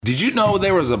Did you know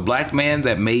there was a black man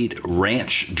that made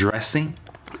ranch dressing?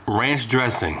 Ranch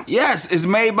dressing? Yes, it's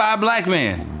made by a black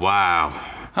man. Wow.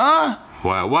 Huh?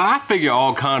 Wow. Well, I figure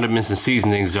all condiments and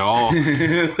seasonings are all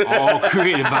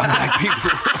created by black people.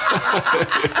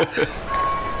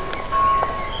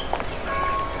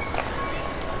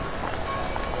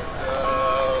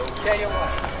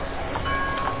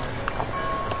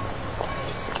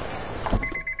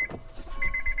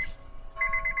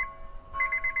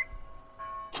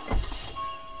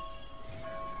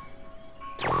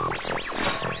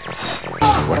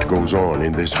 What goes on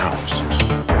in this house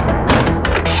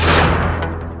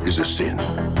is a sin.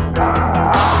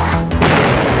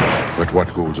 But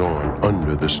what goes on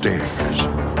under the stairs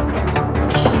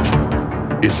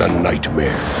is a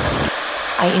nightmare.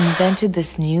 I invented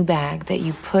this new bag that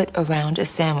you put around a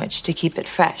sandwich to keep it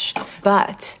fresh.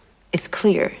 But it's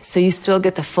clear, so you still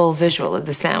get the full visual of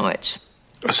the sandwich.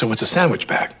 So it's a sandwich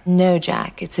bag? No,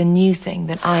 Jack. It's a new thing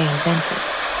that I invented.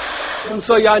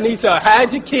 So y'all need to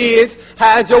hide your kids,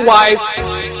 hide your wife.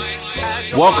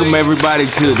 Welcome everybody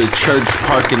to the Church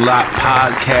Parking Lot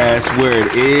Podcast, where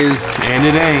it is And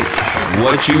it ain't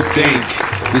what you think.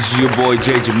 This is your boy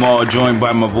Jay Jamal, joined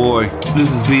by my boy.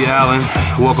 This is B. Allen.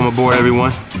 Welcome aboard,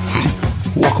 everyone.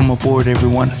 Welcome aboard,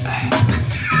 everyone.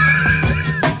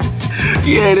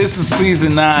 Yeah, this is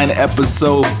season 9,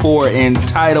 episode 4,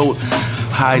 entitled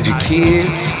 "Hide Your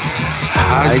Kids,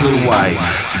 Hide Your Wife,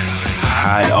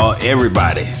 Hide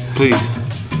everybody." Please,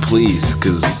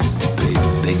 cause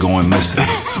they going missing.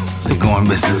 They going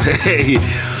missing. Hey,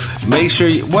 make sure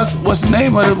you. What's the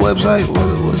name of the website?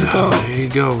 What's it called? There you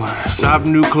go.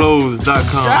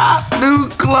 ShopNewClothes.com.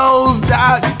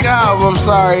 ShopNewClothes.com. I'm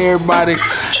sorry, everybody.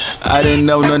 I didn't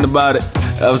know nothing about it.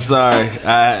 I'm sorry.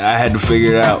 I had to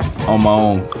figure it out on my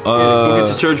own. Go get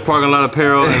your Church Parking Lot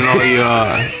apparel and all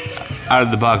your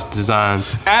out-of-the-box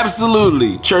designs.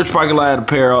 Absolutely. Church Parking Lot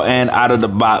apparel and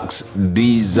out-of-the-box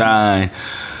design.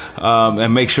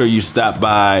 And make sure you stop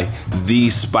by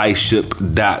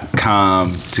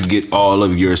thespiceship.com to get all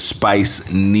of your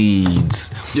spice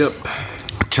needs. Yep.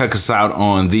 Check us out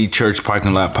on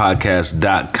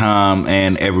thechurchparkinglotpodcast.com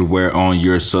and everywhere on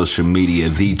your social media.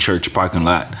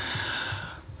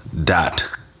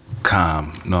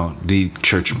 Thechurchparkinglot.com. No,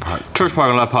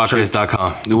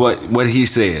 Churchparkinglotpodcast.com. What he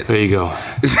said. There you go.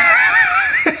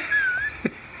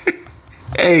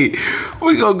 Hey,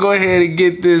 we're going to go ahead and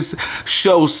get this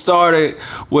show started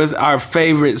with our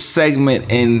favorite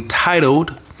segment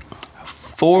entitled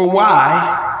For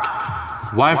Why.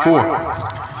 Why for?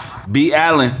 B.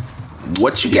 Allen,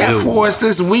 what you got for us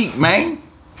this week, man?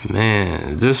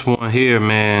 Man, this one here,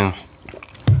 man.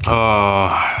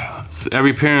 It's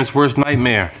every parent's worst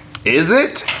nightmare. Is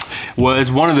it? Well,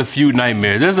 it's one of the few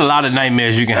nightmares. There's a lot of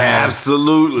nightmares you can have.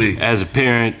 Absolutely. As a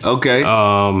parent. Okay.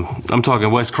 I'm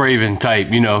talking Wes Craven type,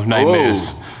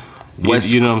 nightmares. Wes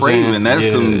Craven,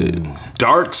 that's some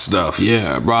dark stuff.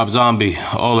 Yeah, Rob Zombie,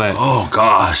 all that. Oh,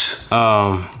 gosh.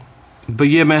 But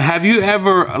yeah, man, have you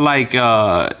ever,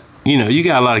 you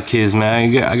got a lot of kids,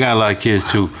 man. I got a lot of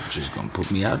kids, too. Just gonna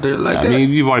put me out there like that? I mean,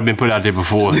 you've already been put out there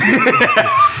before.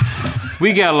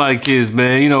 We got a lot of kids,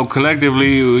 man.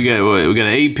 Collectively, we got an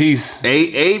 8-piece.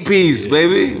 Eight piece,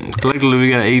 baby. Collectively, we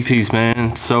got an 8-piece,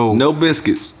 man. So no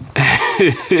biscuits.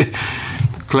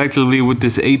 Collectively, with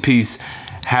this 8-piece,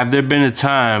 have there been a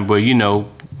time where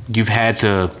you've had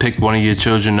to pick one of your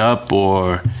children up,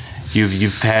 or you're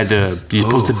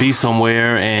supposed to be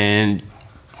somewhere and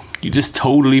you just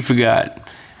totally forgot?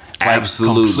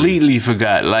 Absolutely. Completely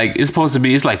forgot. It's supposed to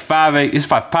be, it's like 5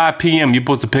 p.m. You're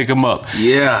supposed to pick them up.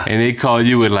 Yeah. And they call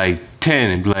you at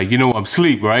 10 and be like, I'm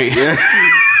asleep, right? Yeah.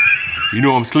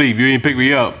 I'm asleep. You ain't pick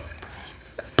me up.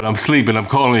 But I'm sleeping. I'm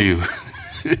calling you.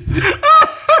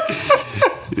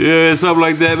 Yeah, something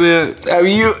like that, man.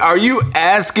 Are you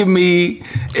asking me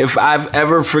if I've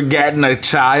ever forgotten a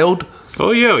child?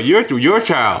 Oh, yeah, your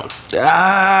child.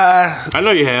 I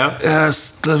know you have.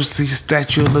 Let's see,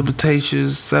 statute of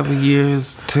limitations, 7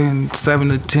 years, 7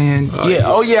 to 10.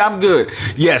 Yeah, I'm good.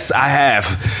 Yes, I have.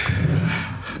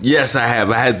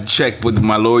 I had to check with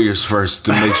my lawyers first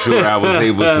to make sure I was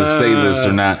able to say this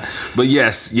or not. But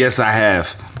yes, I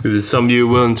have. Is it something you're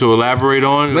willing to elaborate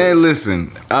on? Man,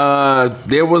 listen,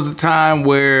 there was a time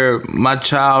where my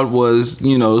child was,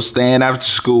 staying after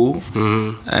school.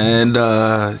 Mm-hmm. And,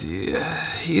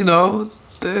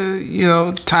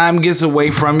 time gets away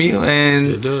from you and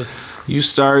it does. You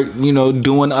start,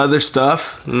 doing other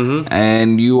stuff. Mm-hmm.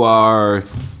 And you are,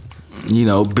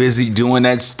 busy doing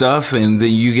that stuff. And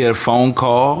then you get a phone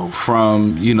call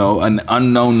from, an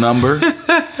unknown number.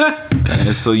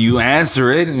 And so you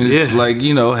answer it, and it's like,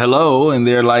 hello, and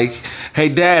they're like, "Hey,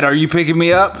 Dad, are you picking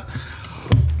me up?"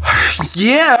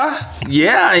 Yeah,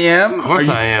 I am. Of course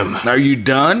I am. Are you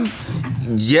done?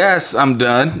 Yes, I'm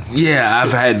done. Yeah,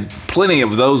 I've had plenty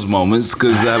of those moments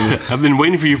because I've been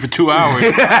waiting for you for 2 hours.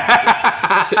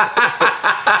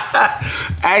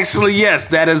 Actually, yes,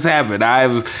 that has happened.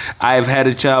 I've had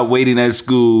a child waiting at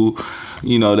school.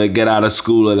 You know, they get out of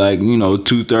school at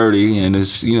 2:30, and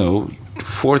it's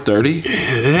 4:30.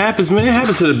 It happens, man. It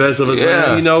happens to the best of us,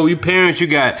 man. You know, you parents, you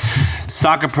got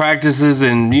soccer practices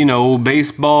and,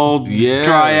 baseball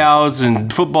tryouts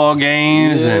and football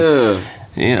games and,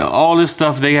 all this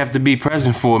stuff they have to be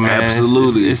present for, man.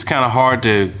 Absolutely. It's kind of hard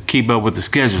to keep up with the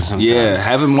schedule sometimes. Yeah,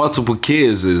 having multiple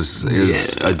kids is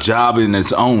a job in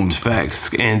its own.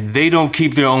 Facts. And they don't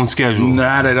keep their own schedule.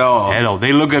 Not at all. At all.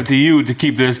 They look up to you to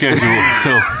keep their schedule.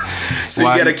 So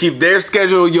you got to keep their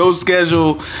schedule, your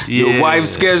schedule, your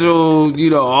wife's schedule,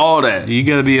 all that. You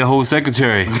got to be a whole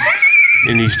secretary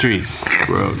in these streets,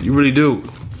 bro. You really do.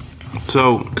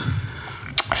 So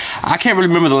I can't really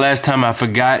remember the last time I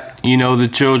forgot, the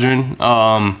children.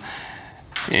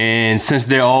 And since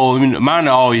they're all, mine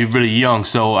are all really young,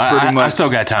 so I still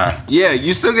got time. Yeah,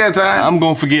 you still got time. I'm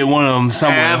going to forget one of them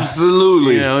somewhere.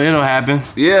 Absolutely. It'll happen.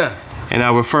 Yeah. And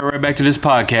I'll refer right back to this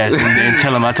podcast and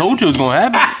tell them I told you it was going to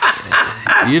happen.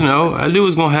 I knew it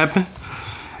was going to happen.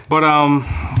 But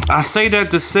I say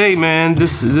that to say, man,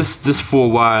 this for a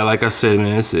while, like I said,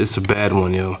 man, it's a bad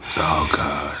one, yo. Oh,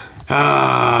 God.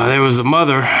 There was a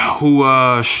mother who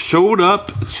showed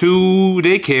up to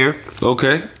daycare.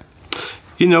 Okay.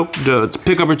 To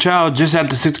pick up her child just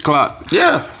after 6 o'clock.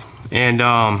 Yeah. And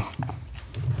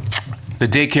the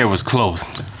daycare was closed.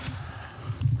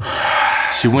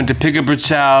 She went to pick up her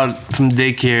child from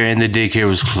daycare, and the daycare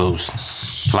was closed.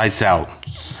 Lights out.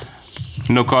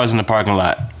 No cars in the parking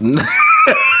lot.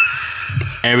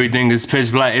 Everything is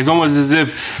pitch black. It's almost as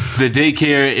if the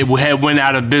daycare had went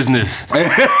out of business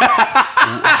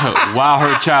while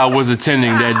her child was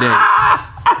attending that day.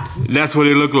 That's what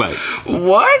it looked like.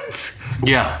 What?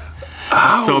 Yeah.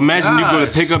 Oh, so imagine you go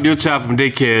to pick up your child from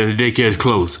daycare. The daycare is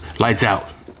closed. Lights out.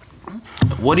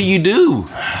 What do you do?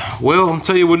 Well, I'm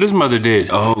tell you what this mother did.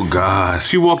 Oh, gosh.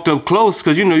 She walked up close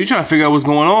because, you're trying to figure out what's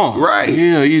going on. Right.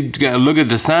 You got to look at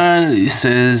the sign. It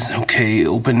says, okay,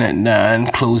 open at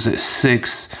 9, close at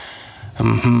 6.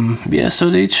 Yeah,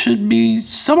 so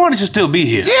somebody should still be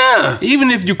here. Yeah. Even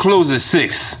if you close at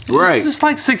 6. Right. It's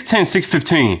like 6:10,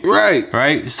 6:15. Right.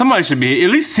 Right? Somebody should be here.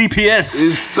 At least CPS.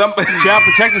 Child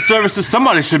Protective Services,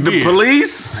 somebody should be here. The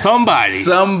police?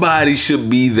 Somebody should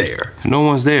be there. No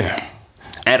one's there.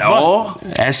 At all?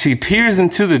 As she peers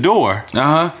into the door,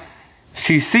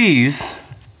 she sees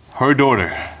her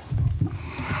daughter.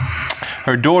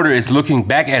 Her daughter is looking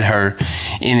back at her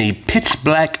in a pitch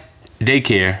black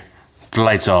daycare. The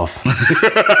lights off.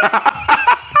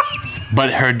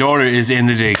 But her daughter is in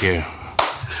the daycare.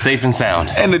 Safe and sound.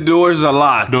 And the doors are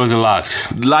locked. Doors are locked.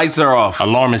 Lights are off.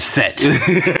 Alarm is set.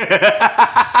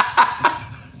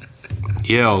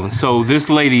 Yo, so this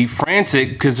lady frantic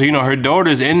because her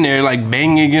daughter's in there like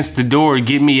banging against the door,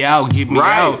 get me out, get me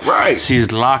out. Right.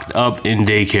 She's locked up in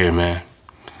daycare, man.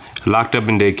 Locked up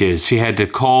in daycare.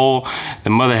 The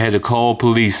mother had to call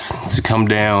police to come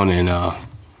down and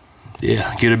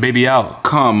get her baby out.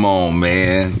 Come on,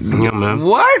 man. Yeah, man.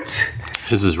 What?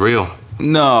 This is real.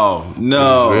 No. This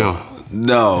is real.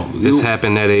 No. This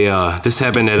happened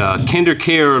at a Kinder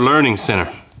Care Learning Center.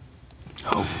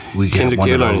 Oh, we got one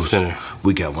of those. Center.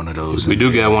 We got one of those. We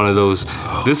do got one of those.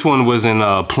 This one was in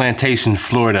Plantation,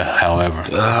 Florida, however.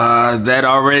 That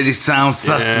already sounds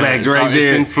suspect right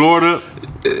there. It's in Florida.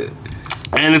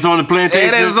 And it's on the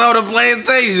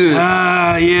plantation.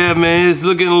 Yeah, man. It's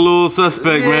looking a little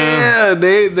suspect, man.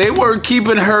 Yeah, they weren't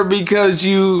keeping her because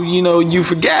you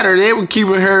forgot her. They were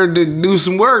keeping her to do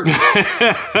some work.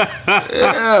 Yeah,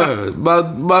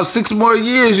 about 6 more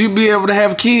years, you'd be able to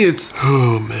have kids.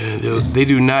 Oh, man. They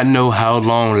do not know how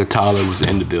long the toddler was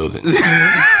in the building.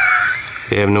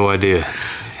 They have no idea.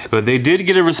 But they did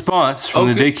get a response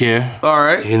from the daycare. All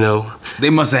right. They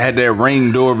must have had that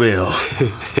Ring doorbell.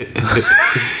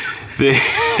 The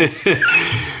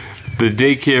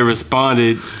daycare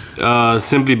responded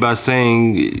simply by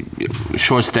saying,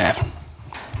 short-staffed.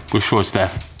 We're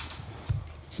short-staffed.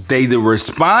 They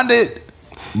responded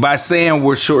by saying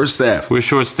we're short-staffed. We're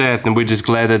short-staffed, and we're just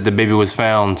glad that the baby was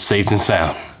found safe and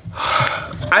sound.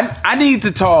 I need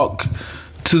to talk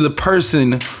to the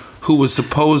person who was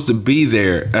supposed to be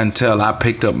there until I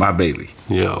picked up my baby.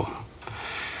 Yo.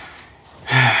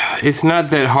 It's not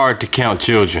that hard to count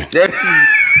children.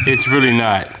 It's really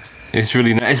not.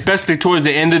 Especially towards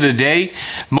the end of the day,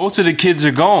 most of the kids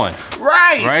are gone.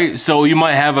 Right. So you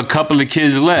might have a couple of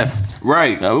kids left.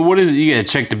 Right. What is it? You gotta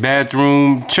check the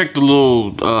bathroom, check the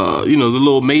little, the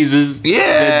little mazes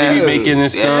that they be making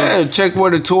and stuff. Yeah, check where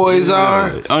the toys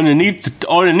are. Underneath the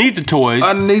toys.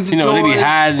 Underneath the they be toys.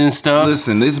 hiding and stuff.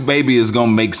 Listen, this baby is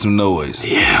gonna make some noise.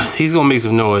 Yes, he's gonna make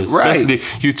some noise. Right. Especially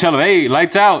you tell him, hey,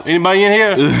 lights out. Anybody in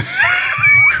here?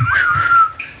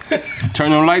 Turn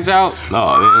them lights out.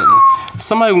 Oh, man.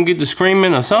 Somebody gonna get to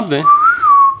screaming or something.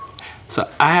 So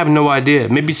I have no idea.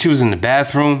 Maybe she was in the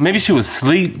bathroom. Maybe she was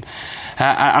asleep.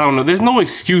 I don't know. There's no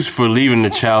excuse for leaving the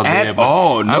child At there. But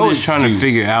all. No I'm just trying to excuse.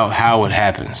 figure out how it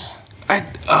happens.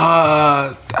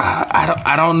 I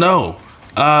don't know.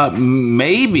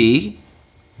 Maybe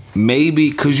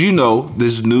because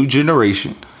this new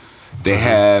generation, they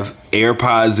have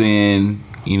AirPods in,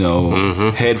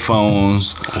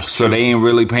 headphones, so they ain't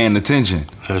really paying attention.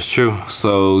 That's true.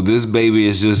 So this baby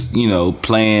is just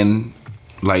playing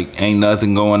like ain't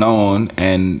nothing going on,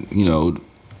 and the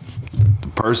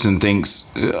person thinks,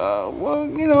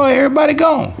 everybody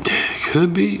gone.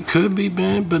 Could be,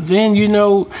 man. But then you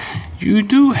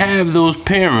do have those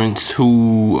parents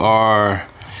who are,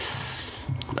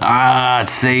 I'd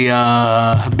say,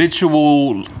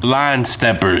 habitual line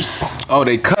steppers. Oh,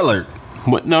 they colored.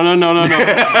 What? No. Not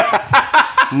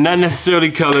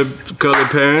necessarily colored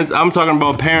parents. I'm talking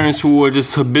about parents who are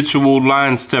just habitual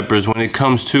line steppers when it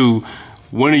comes to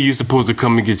when are you supposed to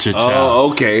come and get your child.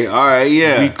 Oh, okay. All right,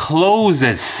 yeah. We close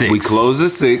at 6. We close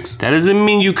at 6. That doesn't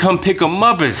mean you come pick them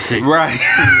up at 6. Right.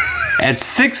 At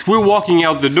 6, we're walking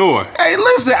out the door. Hey,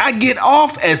 listen, I get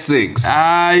off at 6.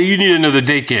 You need another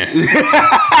daycare.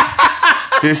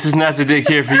 This is not the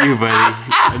daycare for you, buddy.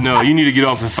 No, you need to get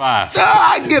off at 5.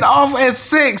 I get off at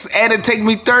 6, and it take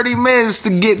me 30 minutes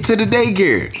to get to the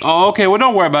daycare. Oh, okay. Well,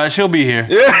 don't worry about it. She'll be here.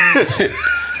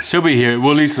 She'll be here.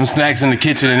 We'll leave some snacks in the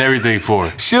kitchen and everything for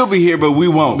her. She'll be here, but we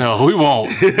won't. No, we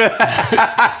won't.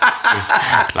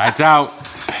 Lights out.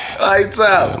 Lights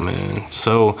out. Oh, man.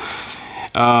 So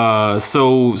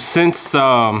since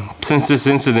this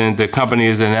incident, the company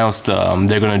has announced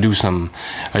they're going to do some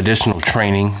additional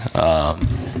training.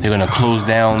 They're going to close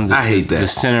down the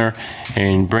center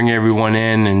and bring everyone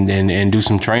in and do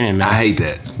some training, man. I hate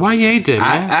that. Why you hate that,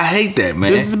 man? I hate that,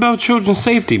 man. This is about children's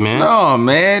safety, man. No,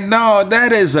 man. No,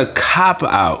 that is a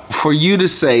cop-out for you to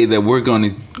say that we're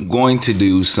going to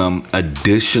do some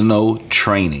additional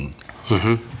training.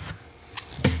 Mm-hmm.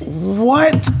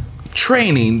 What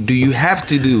training do you have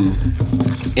to do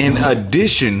in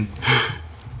addition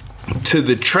to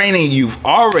the training you've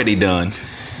already done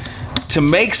to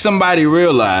make somebody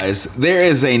realize there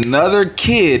is another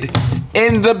kid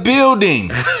in the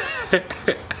building?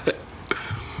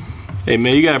 Hey,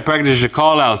 man, you got to practice your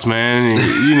call-outs, man.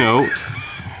 And,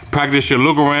 practice your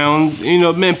look-arounds.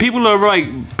 Man, people are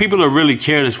really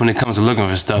careless when it comes to looking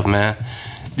for stuff, man.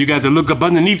 You got to look up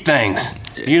underneath things.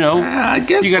 I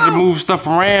guess you got to move stuff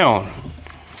around.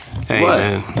 Hey, what?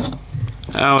 Man,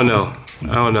 I don't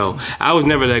know. I was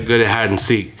never that good at hide and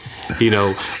seek.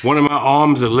 One of my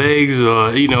arms or legs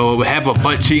or, half a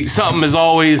butt cheek, something is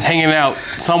always hanging out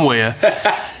somewhere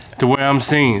to where I'm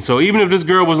seen. So even if this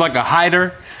girl was like a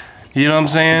hider, you know what I'm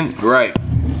saying? Right.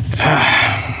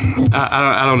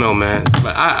 I don't know, man.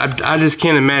 But I just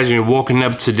can't imagine walking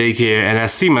up to daycare and I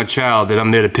see my child that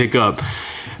I'm there to pick up,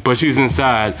 but she's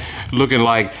inside looking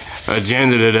like a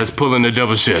janitor that's pulling a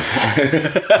double shift.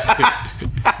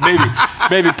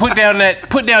 baby, put down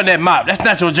that mop. That's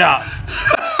not your job.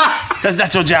 That's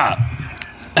not your job.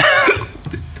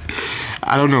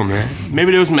 I don't know, man.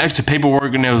 Maybe there was some extra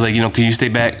paperwork and they was like, can you stay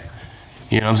back?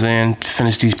 You know what I'm saying?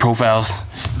 Finish these profiles,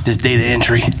 this data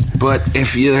entry. But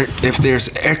if there's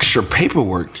extra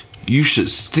paperwork, you should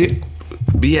still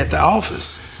be at the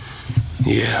office.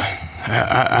 Yeah,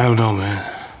 I don't know, man.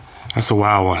 That's a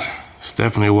wild one. It's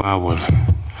definitely a wild one.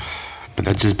 But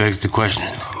that just begs the question.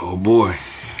 Oh, boy.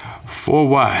 For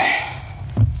why?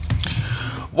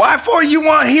 Why for you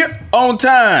want here on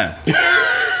time?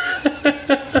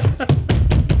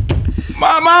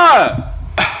 Mama!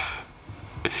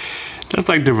 That's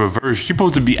like the reverse. You're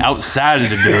supposed to be outside of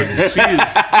the building. She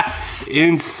is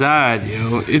inside,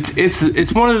 yo.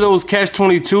 It's one of those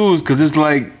catch-22s because it's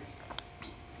like,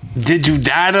 did you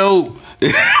die though? You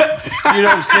know what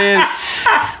I'm saying?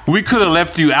 We could have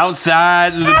left you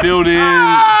outside of the building.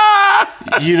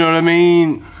 You know what I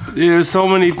mean? There's so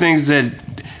many things that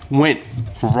went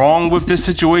wrong with this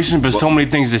situation, but so many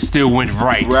things that still went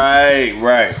right.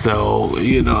 Right. So,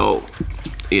 I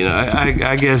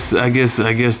guess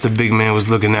the big man was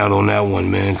looking out on that one,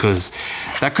 man, because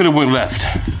that could have went left.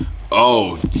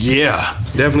 Oh, yeah.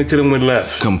 Definitely could have went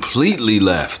left. Completely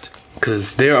left.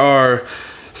 Because there are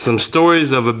some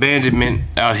stories of abandonment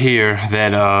out here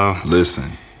that,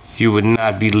 listen, you would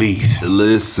not believe.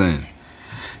 Listen,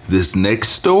 this next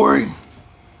story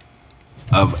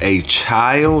of a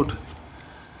child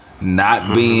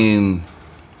not being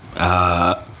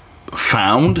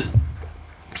found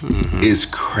is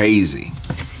crazy.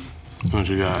 What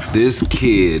you got? This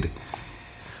kid.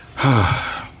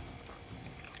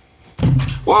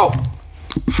 Well,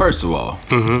 first of all,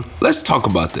 let's talk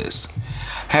about this.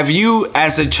 Have you,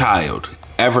 as a child,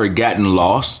 ever gotten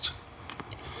lost?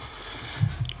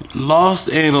 Lost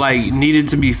and like needed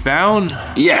to be found?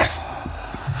 Yes.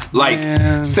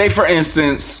 Like, say for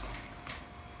instance,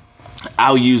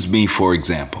 I'll use me for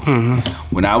example.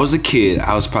 When I was a kid,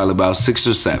 I was probably about 6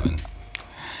 or 7.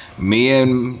 Me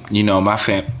and, my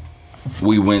family,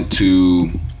 we went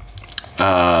to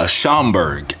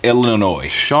Schaumburg, Illinois.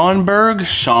 Schaumburg?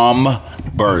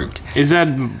 Schaumburg. Is that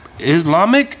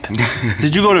Islamic?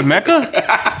 Did you go to Mecca?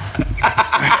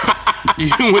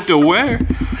 You went to where?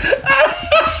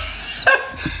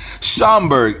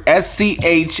 Schaumburg,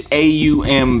 Schaumburg.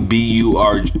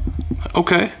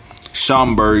 Okay.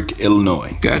 Schaumburg,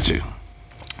 Illinois. Got you.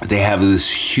 They have this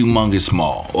humongous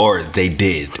mall, or they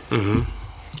did.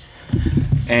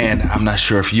 And I'm not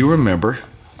sure if you remember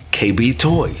KB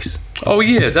Toys. Oh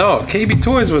yeah, dog. KB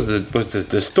Toys was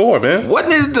the store, man.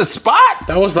 Wasn't it the spot?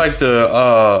 That was like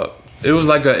it was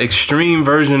like an extreme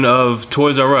version of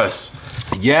Toys R Us.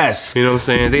 Yes. You know what I'm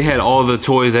saying? They had all the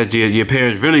toys that your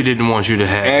parents really didn't want you to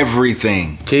have.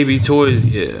 Everything. KB Toys,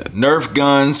 yeah. Nerf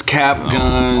guns, cap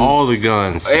guns. All the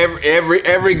guns.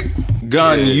 Every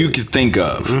gun you could think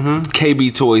of.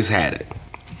 KB Toys had it.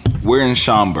 We're in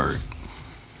Schaumburg.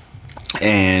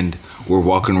 And we're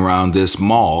walking around this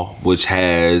mall, which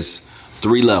has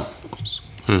 3 levels.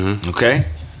 Okay?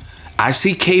 I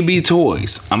see KB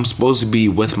Toys. I'm supposed to be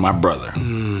with my brother,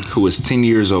 who is 10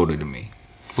 years older than me.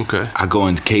 Okay. I go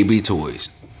into KB Toys.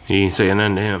 You ain't saying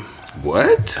nothing to him.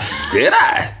 What? Did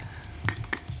I?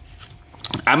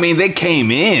 I mean, they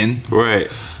came in.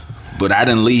 Right. But I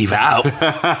didn't leave out.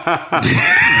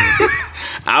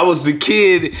 I was the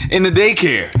kid in the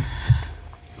daycare.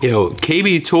 Yo,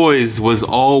 KB Toys was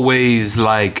always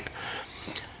like,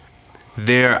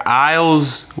 their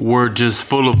aisles were just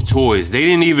full of toys. They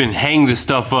didn't even hang the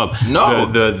stuff up. No.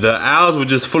 The aisles were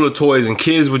just full of toys and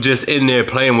kids were just in there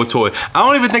playing with toys. I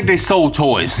don't even think they sold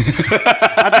toys.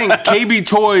 I think KB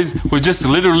Toys was just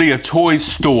literally a toy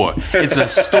store. It's a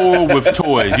store with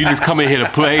toys. You just come in here to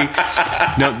play.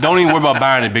 No, don't even worry about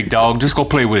buying it, big dog. Just go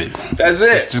play with it. That's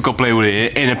it. Just go play with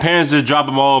it. And the parents just drop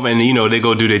them off and, they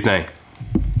go do their thing.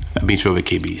 I beat you over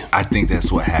KB. I think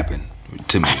that's what happened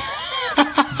to me.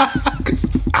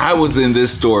 Cause I was in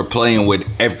this store playing with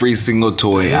every single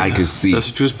toy I could see. That's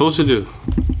what you were supposed to do.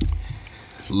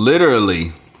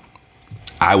 Literally,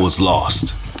 I was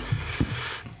lost.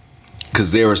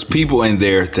 Cause there was people in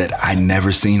there that I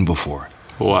never seen before.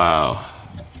 Wow.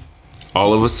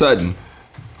 All of a sudden,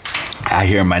 I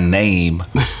hear my name.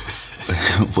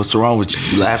 What's wrong with you?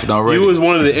 You laughing already? You was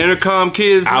one of the intercom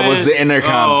kids, man? I was the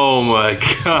intercom. Oh my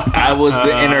God. I was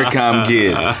the intercom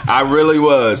kid. I really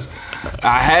was.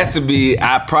 I had to be,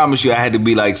 I promise you, I had to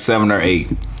be like 7 or 8.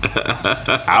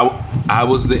 I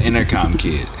was the intercom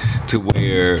kid to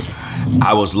where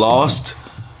I was lost,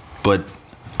 but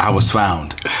I was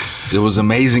found. It was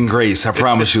amazing grace. I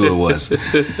promise you it was.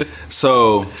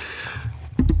 So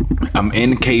I'm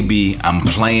in KB. I'm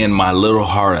playing my little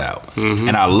heart out.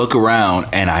 And I look around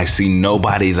and I see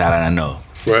nobody that I know.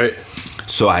 Right.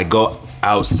 So I go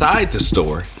outside the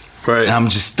store. Right. And I'm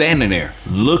just standing there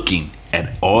looking at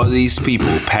all these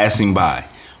people passing by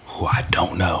who I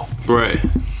don't know. Right.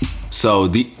 So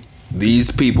these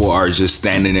people are just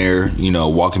standing there,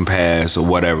 walking past or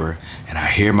whatever, and I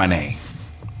hear my name.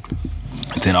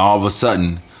 Then all of a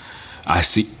sudden, I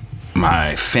see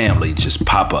my family just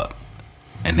pop up.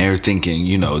 And they're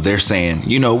thinking, they're saying,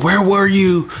 where were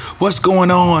you? What's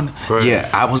going on? Right. Yeah,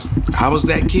 I was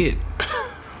that kid.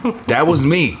 That was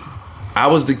me. I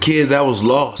was the kid that was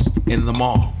lost in the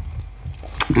mall.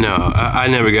 No, I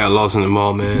never got lost in the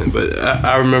mall, man. But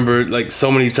I remember, like, so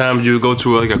many times you would go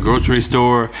to, like, a grocery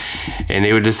store and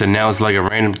they would just announce, like, a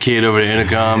random kid over the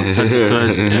intercom, such and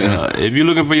such. If you're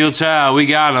looking for your child, we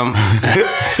got him.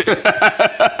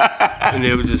 And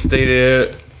they would just stay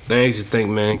there. And I used to think,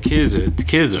 man, kids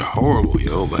are horrible,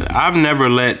 yo. But I've never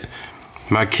let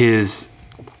my kids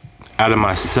out of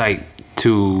my sight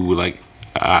to, like,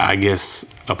 I guess,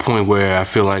 a point where I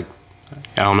feel like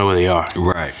I don't know where they are.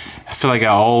 Right. I feel like I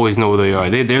always know where they are.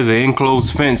 There's an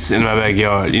enclosed fence in my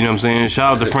backyard. You know what I'm saying?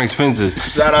 Shout out to Frank's Fences.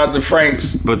 Shout out to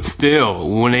Frank's. But still,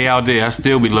 when they out there, I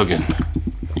still be looking.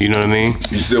 You know what I mean?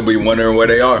 You still be wondering where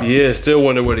they are. Yeah, still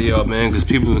wonder where they are, man, because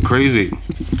people are crazy.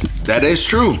 That is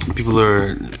true. People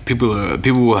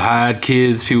will hide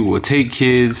kids. People will take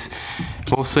kids.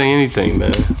 Won't say anything,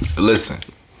 man. Listen,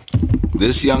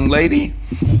 this young lady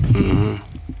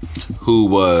who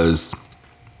was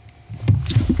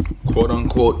quote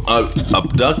unquote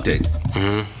abducted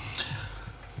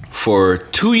for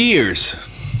 2 years.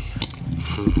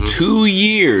 2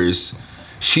 years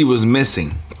she was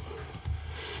missing.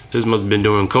 This must have been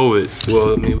during COVID.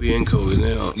 Well, I mean, we in COVID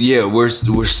now. Yeah, we're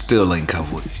still in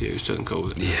COVID. Yeah, we're still in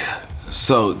COVID. Yeah.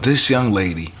 So this young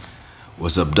lady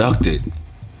was abducted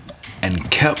and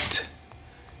kept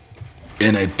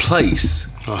in a place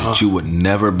that you would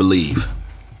never believe.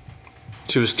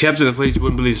 She was kept in a place you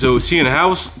wouldn't believe. So is she in the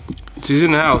house? She's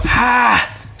in the house.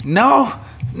 No,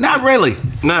 not really.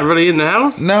 Not really in the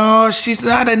house? No, she's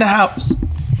not in the house.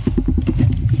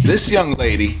 This young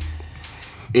lady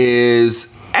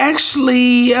is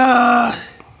actually under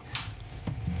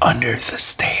the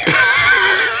stairs.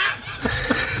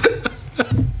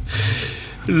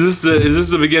 Is this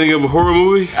the beginning of a horror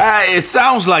movie? It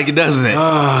sounds like it, doesn't it?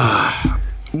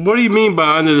 What do you mean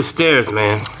by under the stairs,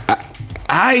 man?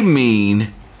 I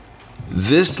mean,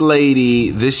 this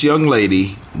young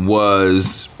lady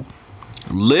was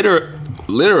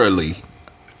literally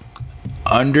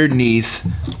underneath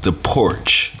the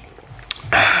porch.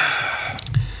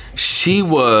 She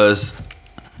was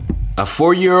a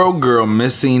 4-year-old girl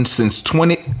missing since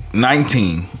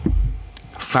 2019,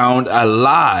 found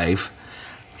alive,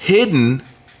 hidden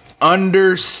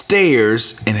under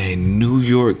stairs in a New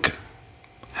York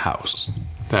house.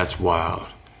 That's wild.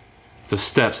 The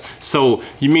steps. So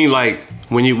you mean like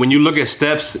when you look at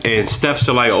steps and steps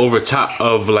are like over top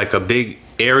of like a big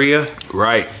area?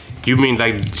 Right. You mean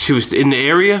like she was in the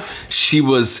area? She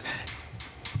was,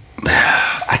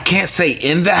 I can't say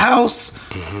in the house,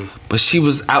 but she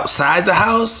was outside the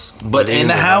house, but in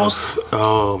the house.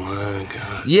 Oh my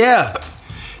God. Yeah.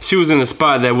 She was in a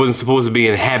spot that wasn't supposed to be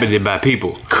inhabited by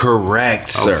people. Correct,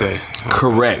 sir. Okay.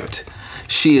 Correct.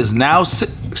 She is now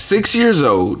 6 years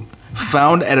old,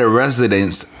 found at a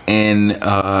residence in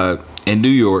New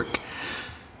York.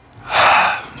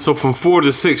 So from 4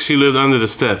 to 6, she lived under the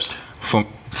steps. From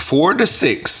 4 to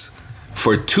 6,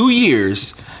 for 2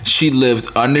 years, she lived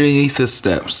underneath the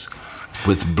steps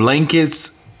with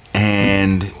blankets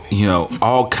and,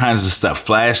 all kinds of stuff.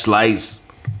 Flashlights,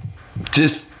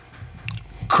 just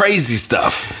crazy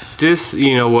stuff. This,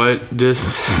 you know what?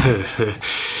 This,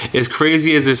 as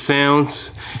crazy as it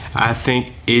sounds, I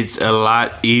think it's a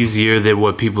lot easier than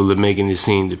what people are making it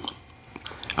seem to.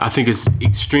 I think it's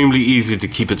extremely easy to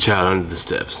keep a child under the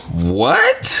steps.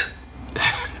 What?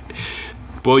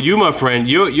 Well, you, my friend,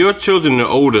 your children are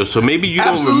older, so maybe you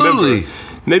don't Absolutely. remember.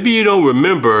 Maybe you don't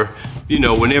remember,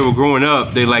 when they were growing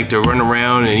up, they like to run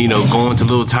around and, go into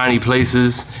little tiny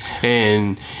places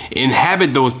and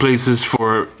inhabit those places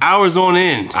for hours on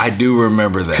end. I do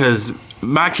remember that. Because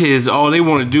my kids, all they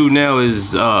want to do now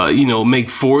is, make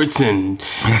forts and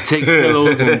take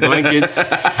pillows and blankets.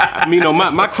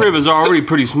 My crib is already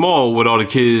pretty small with all the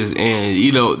kids, and,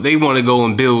 they want to go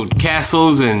and build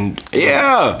castles and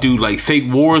do, like,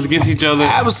 fake wars against each other.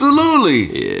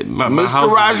 Absolutely. Yeah, my Mr.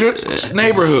 house Rogers'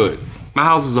 neighborhood. My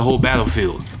house is a whole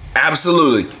battlefield.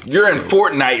 Absolutely. You're in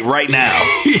Fortnite right now.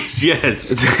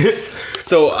 Yes.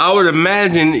 So I would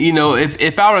imagine,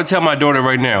 if I were to tell my daughter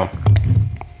right now,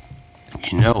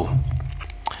 you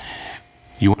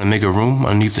want to make a room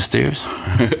underneath the stairs?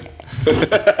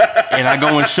 And I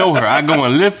go and show her. I go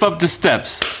and lift up the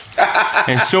steps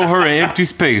and show her an empty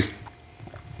space.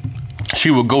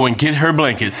 She will go and get her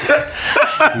blankets,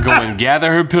 go and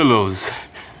gather her pillows,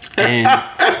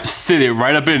 and sit it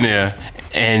right up in there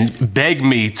and beg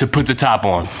me to put the top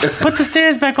on. Put the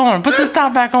stairs back on. Put the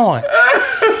top back on.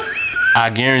 I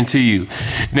guarantee you.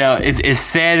 Now, it's as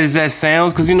sad as that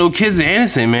sounds, because, kids are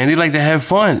innocent, man. They like to have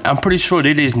fun. I'm pretty sure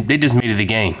they just made it a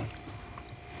game.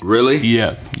 Really?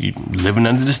 Yeah. You living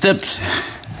under the steps.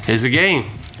 It's a game.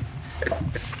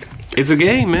 It's a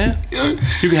game, man.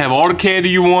 You can have all the candy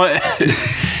you want.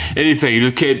 Anything.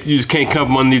 You just can't come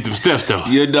from underneath them steps, though.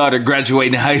 Your daughter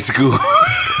graduating high school.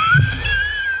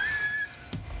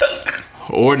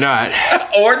 Or not.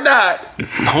 Or not.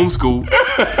 Homeschool.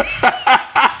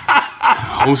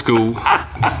 Homeschool.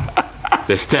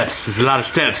 There's steps. There's a lot of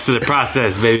steps to the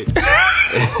process, baby.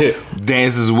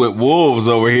 Dances with wolves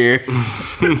over here.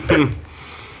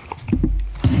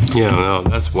 Yeah, no,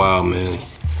 that's wild, man.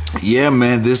 Yeah,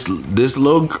 man. This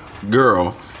little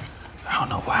girl, I don't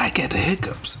know why I get the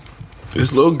hiccups.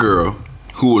 This little girl,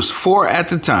 who was 4 at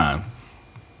the time,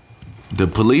 the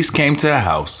police came to the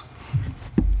house.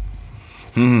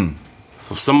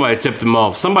 Somebody tipped them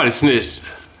off. Somebody snitched.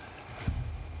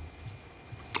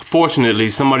 fortunately,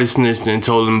 somebody snitched and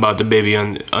told them about the baby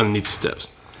underneath the steps.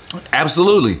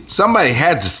 Absolutely. Somebody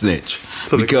had to snitch.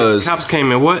 So because the cops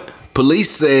came in what?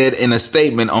 police said in a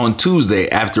statement on Tuesday,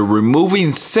 after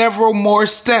removing several more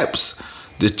steps,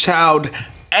 the child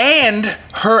and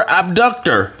her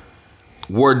abductor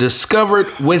were discovered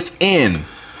within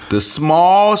the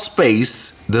small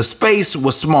space. The space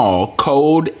was small,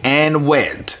 cold, and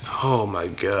wet. Oh my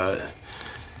God.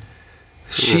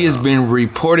 She has been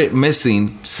reported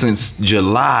missing since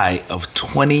July of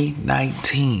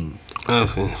 2019.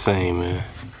 That's insane, man.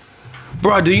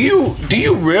 Bro, do you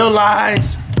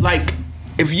realize, like,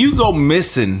 if you go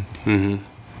missing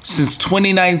since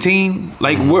 2019,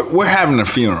 like, we're having a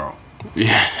funeral.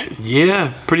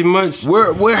 Yeah, pretty much.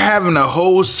 We're having a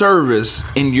whole service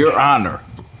in your honor.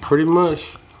 Pretty much.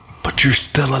 But you're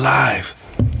still alive.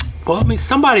 Well, I mean,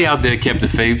 somebody out there kept the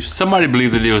faith. Somebody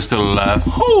believed that they were still alive.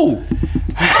 Who?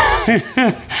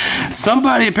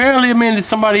 Somebody, apparently, I mean,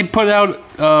 somebody put out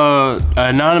an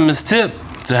anonymous tip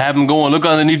to have them go and look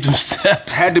underneath them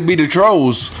steps. Had to be the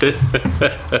trolls.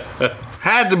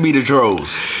 Had to be the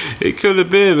trolls. It could have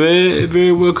been, man. It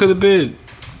very well could have been.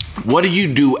 What do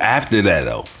you do after that,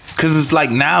 though? Because it's like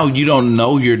now you don't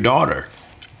know your daughter.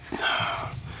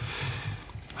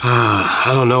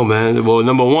 I don't know, man. Well,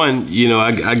 number one, you know,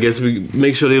 I guess we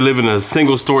make sure they live in a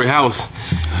single-story house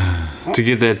to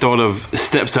get that thought of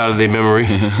steps out of their memory.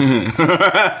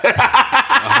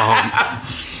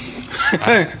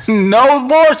 No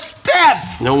more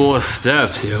steps. No more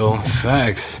steps, yo.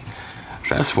 Facts.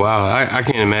 That's wild. I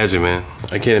can't imagine, man.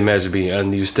 I can't imagine being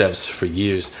underneath steps for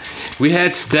years. We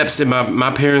had steps in my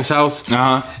parents' house.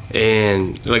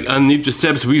 And, like, underneath the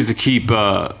steps, we used to keep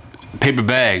paper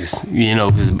bags, you know,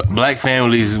 because black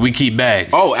families, we keep bags.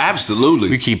 Oh, absolutely.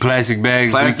 We keep plastic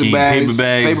bags. Plastic we keep bags,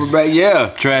 paper bag, yeah.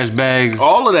 Trash bags.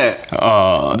 All of that.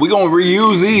 We're going to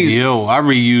reuse these. Yo, I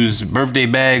reuse birthday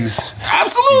bags.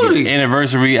 Absolutely.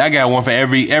 Anniversary. I got one for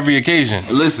every occasion.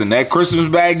 Listen, that Christmas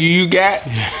bag you got,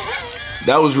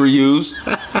 that was reused.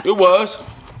 It was.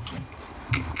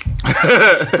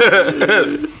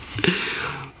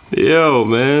 Yo,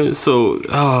 man. So,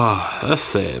 that's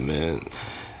sad, man.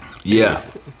 Yeah,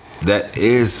 that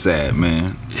is sad,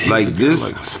 man. Like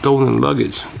this, like stolen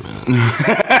luggage. Man.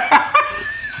 I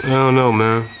don't know,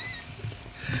 man.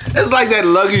 It's like that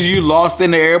luggage you lost in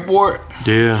the airport.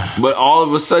 Yeah. But all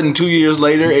of a sudden, 2 years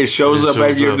later, it shows up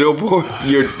at your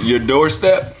your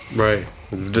doorstep. Right.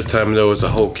 This time, though, it's a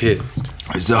whole kid.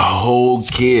 It's a whole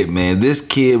kid, man. This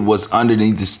kid was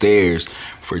underneath the stairs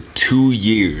for 2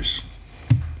 years.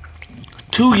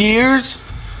 2 years?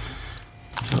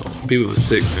 People are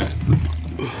sick, man.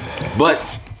 But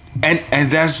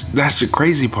and that's the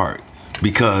crazy part,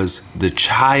 because the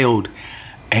child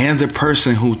and the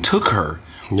person who took her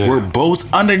were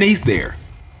both underneath there.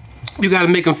 You got to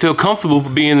make them feel comfortable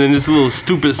for being in this little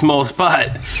stupid small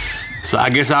spot. So I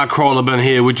guess I'll crawl up in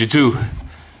here with you too.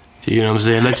 You know what I'm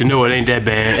saying? Let you know it ain't that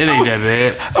bad. It ain't that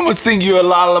bad. I'm gonna sing you a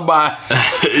lullaby.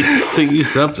 Sing you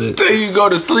something till you go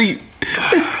to sleep.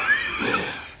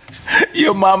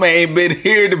 Your mama ain't been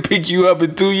here to pick you up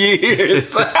in 2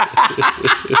 years.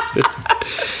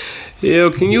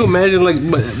 Yo, can you imagine, like,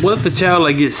 what if the child,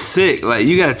 like, gets sick? Like,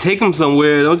 you gotta take him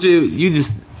somewhere, don't you? You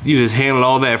just handle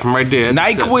all that from right there.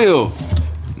 NyQuil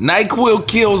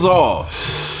kills all.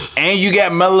 And you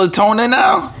got melatonin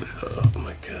now? Oh,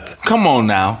 my God. Come on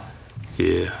now.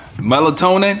 Yeah.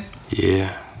 Melatonin?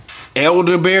 Yeah.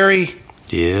 Elderberry?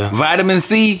 Yeah. Vitamin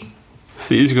C?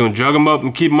 So you're just gonna drug him up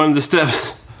and keep him under the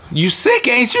steps? You sick,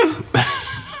 ain't you?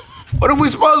 What are we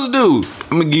supposed to do?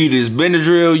 I'm gonna give you this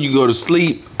Benadryl, you go to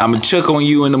sleep, I'm gonna check on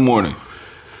you in the morning.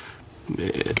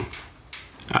 Man,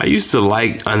 I used to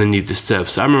like underneath the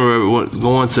steps. I remember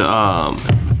going to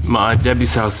my Aunt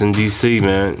Debbie's house in D.C.,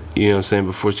 man. You know what I'm saying,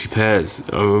 before she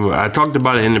passed. I talked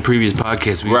about it in the previous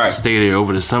podcast. We used to stay there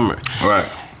over the summer. Right.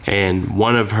 And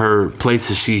one of her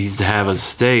places she used to have us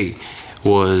stay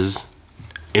was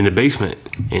in the basement,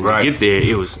 and to get there,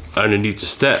 it was underneath the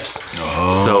steps.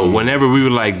 So whenever we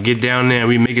would like get down there and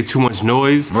we make it too much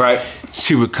noise,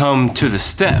 she would come to the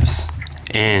steps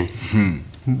and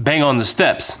bang on the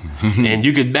steps, and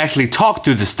you could actually talk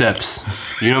through the steps.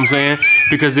 You know what I'm saying?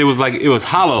 Because it was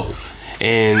hollow,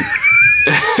 and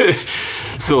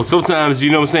so sometimes,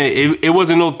 you know what I'm saying, it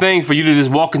wasn't no thing for you to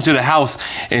just walk into the house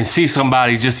and see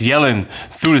somebody just yelling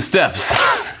through the steps.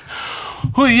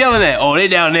 Who you yelling at? Oh, they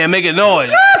down there making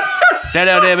noise. They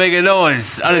down there making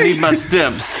noise underneath my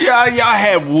steps. Y'all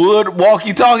had wood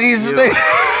walkie-talkies and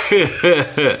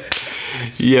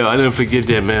Yeah, I didn't forget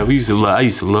that, man. I used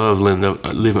to love living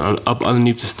up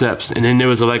underneath the steps. And then there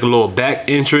was like a little back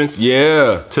entrance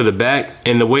to the back.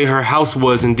 And the way her house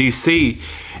was in D.C.,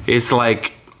 it's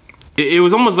like it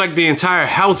was almost like the entire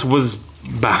house was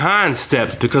behind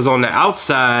steps, because on the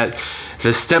outside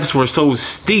the steps were so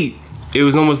steep. It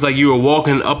was almost like you were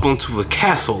walking up onto a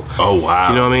castle. Oh, wow.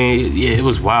 You know what I mean? Yeah, it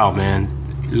was wild, man.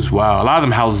 It was wild. A lot of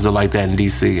them houses are like that in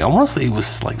DC. I want to say it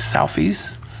was like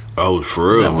Southeast. Oh,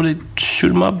 for real? That would shoot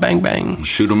them up, bang bang.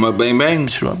 Shoot them up, bang bang.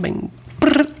 Shoot 'em up, bang.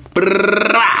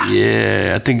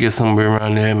 Yeah, I think it's somewhere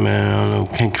around there, man. I don't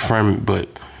know, can't confirm it, but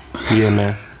yeah,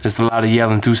 man. There's a lot of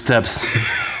yelling through steps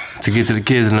to get to the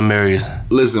kids in them areas.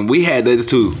 Listen, we had that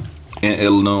too in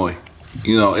Illinois.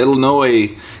 You know,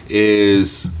 Illinois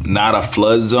is not a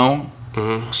flood zone,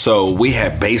 so we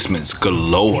had basements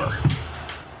galore.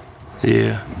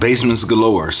 Yeah, Basements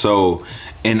galore. So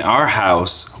in our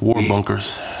house, war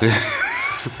bunkers.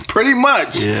 pretty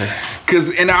much. Yeah.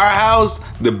 Because in our house,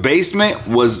 the basement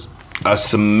was a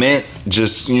cement,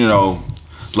 just, you know,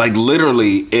 like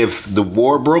literally if the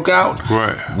war broke out,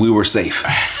 Right. we were safe.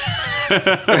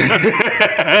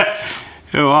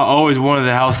 Yo, I always wanted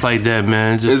a house like that,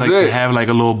 man. Just Is like it? to have like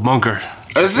a little bunker.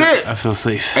 That's it. I feel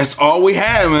safe. That's all we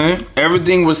had, man.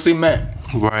 Everything was cement.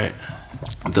 Right.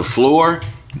 The floor,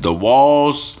 the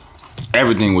walls,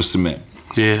 everything was cement.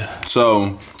 Yeah.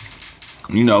 So,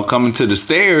 you know, coming to the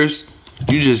stairs,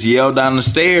 you just yell down the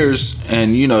stairs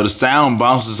and, you know, the sound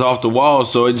bounces off the wall,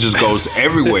 so it just goes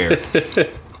everywhere.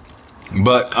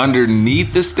 But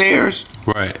underneath the stairs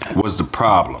Right. was the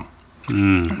problem.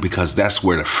 Because that's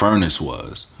where the furnace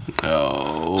was.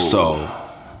 Oh. So,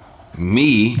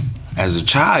 me, as a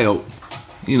child,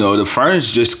 you know, the furnace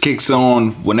just kicks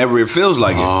on whenever it feels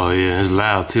like it. Oh yeah, it's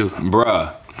loud too.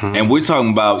 Bruh. And we're talking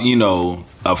about, you know,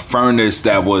 a furnace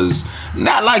that was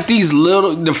not like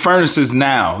the furnaces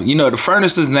now. You know, the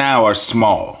furnaces now are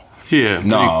small. Yeah.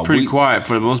 Pretty quiet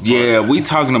for the most part. Yeah, we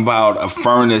talking about a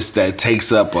furnace that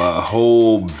takes up a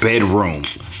whole bedroom.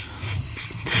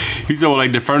 You talking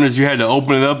like the furnace you had to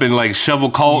open it up and like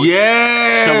shovel coal.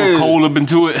 Yeah. Shovel coal up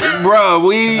into it.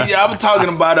 Bruh, I'm talking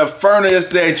about a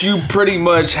furnace that you pretty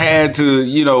much had to,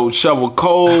 you know, shovel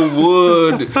coal,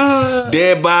 wood,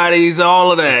 dead bodies,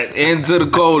 all of that into the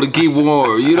coal to keep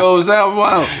warm. You know what I'm saying?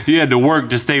 Wow. You had to work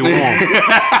to stay warm.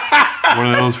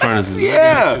 One of those furnaces.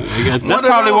 Yeah. That's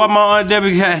probably what my Aunt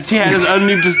Debbie had. She had this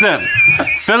underneath the step.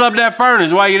 Fill up that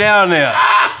furnace while you're down there.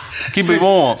 Keep it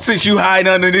warm. Since you hide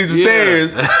underneath the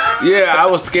stairs. Yeah, I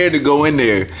was scared to go in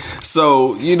there.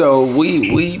 So, you know,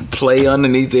 we play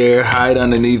underneath there, hide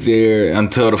underneath there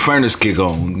until the furnace kick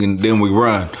on, and then we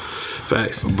run.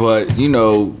 Facts. But, you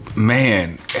know,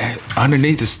 man,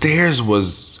 underneath the stairs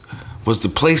was the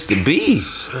place to be.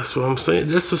 That's what I'm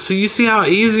saying. So you see how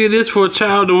easy it is for a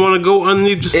child to want to go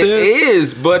underneath the It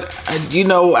stairs? is, but, you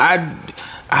know,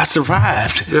 I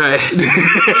survived. Right.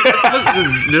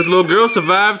 This little girl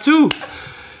survived too.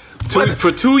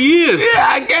 For 2 years. Yeah,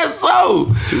 I guess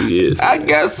so. 2 years. I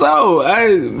guess so.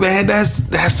 Man,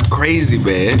 that's crazy,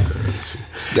 man.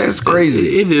 That's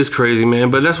crazy. It is crazy,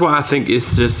 man. But that's why I think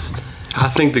it's just. I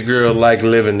think the girl like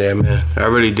living there, man. I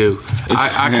really do.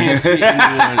 I can't see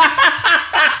anyone.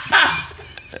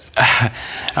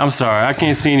 I'm sorry. I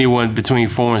can't see anyone between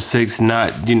 4 and 6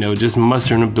 not, you know, just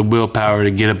mustering up the willpower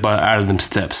to get up out of them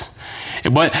steps.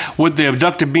 But with the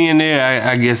abductor being there,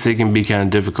 I guess it can be kind of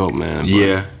difficult, man. But,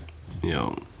 Yeah. You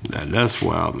know, that's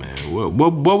wild, man.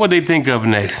 What would they think of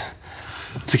next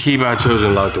to keep our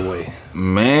children locked away?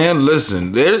 Man,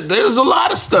 listen, there's a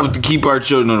lot of stuff to keep our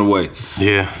children away.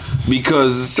 Yeah.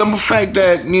 Because the simple fact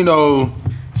that, you know,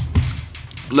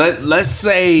 let's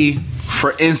say,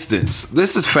 for instance,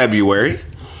 this is February.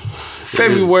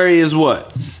 February is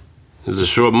what? It's a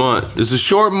short month. It's a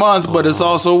short month, but it's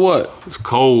also what? It's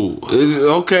cold.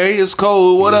 It's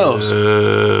cold. What else?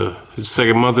 It's the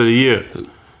second month of the year.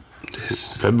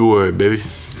 February, baby.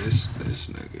 This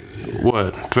nigga.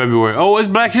 What? February. Oh, it's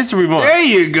Black History Month. There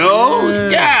you go.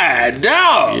 God,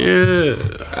 dog. Yeah.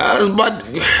 I was about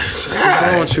to, What's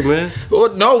wrong with you,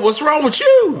 man? No, what's wrong with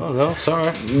you? Oh, no,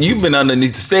 sorry. You've been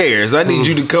underneath the stairs. I need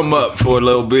you to come up for a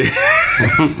little bit.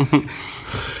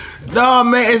 No,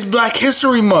 man, it's Black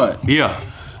History Month. Yeah.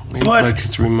 It's But- Black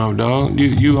History Month, dog.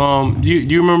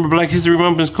 You remember Black History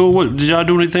Month in school? What did y'all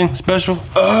do anything special?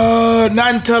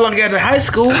 Not until I got to high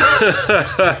school.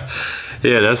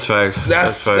 Yeah, that's facts.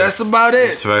 That's about it.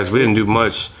 That's facts. We didn't do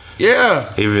much.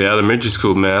 Yeah. Even in elementary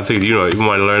school, man. I think you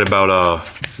might have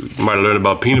learned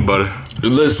about peanut butter.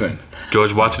 Listen,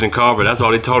 George Washington Carver. That's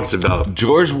all they taught us about.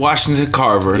 George Washington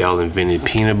Carver. Y'all invented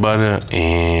peanut butter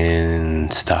and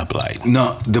stoplight.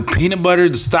 No, the peanut butter,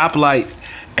 the stoplight,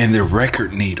 and the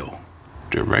record needle.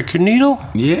 The record needle?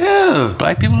 Yeah.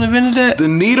 Black people invented that? The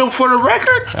needle for the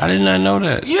record? I did not know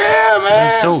that. Yeah, man.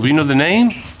 That's dope. You know the name?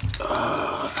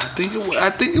 I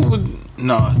think it would.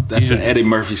 No, that's an Eddie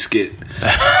Murphy skit.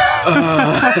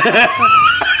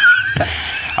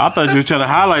 I thought you were trying to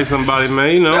highlight somebody,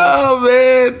 man. You know.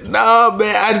 No,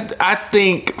 man. I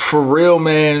think for real,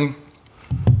 man.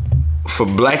 For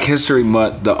Black History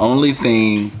Month, the only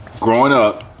thing growing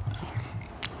up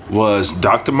was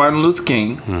Dr. Martin Luther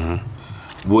King,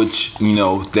 which, you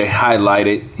know, they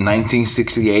highlighted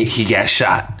 1968. He got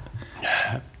shot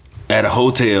at a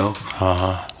hotel,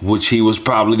 which he was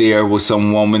probably there with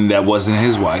some woman that wasn't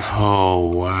his wife. Oh,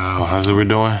 wow. That's what we're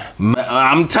doing?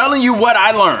 I'm telling you what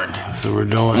I learned. That's what we're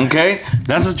doing. Okay?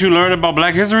 That's what you learned about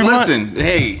Black History Month? Listen,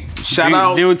 hey, shout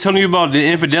out. They were telling you about the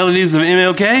infidelities of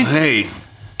MLK? Hey,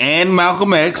 and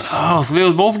Malcolm X. Oh, so they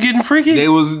was both getting freaky? They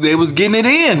was getting it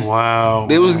in. Wow.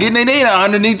 They was getting it in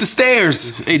underneath the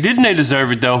stairs. Hey, didn't they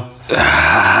deserve it, though?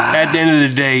 At the end of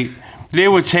the day, they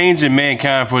were changing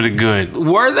mankind for the good.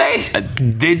 Were they?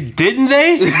 Didn't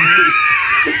they?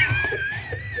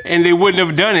 And they wouldn't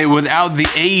have done it without the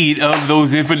aid of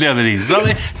those infidelities.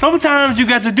 Sometimes you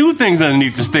got to do things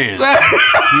underneath the stairs. You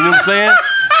know what I'm saying?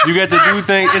 You got to do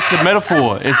things. It's a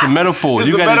metaphor. It's a metaphor.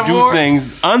 You got to do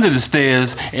things under the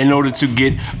stairs in order to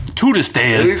get to the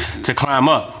stairs to climb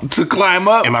up. To climb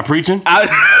up. Am I preaching?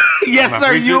 Yes, sir.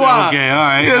 Preaching? You are. Okay, all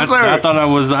right. Yes, sir. I thought I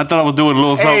was doing a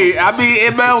little something. Hey, I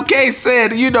mean, MLK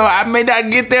said, you know, I may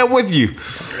not get there with you,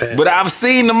 but I've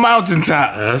seen the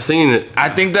mountaintop. I've seen it. I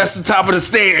think that's the top of the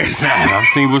stairs. I've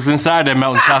seen what's inside that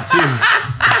mountaintop too.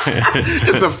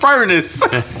 It's a furnace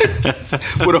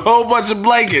with a whole bunch of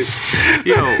blankets.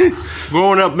 Yo,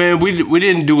 growing up, man, we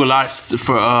didn't do a lot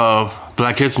for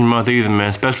Black History Month either, man.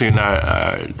 Especially in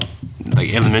our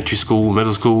like elementary school,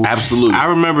 middle school. Absolutely. I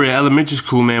remember in elementary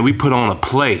school, man, we put on a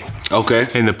play. Okay.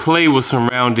 And the play was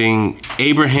surrounding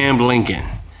Abraham Lincoln.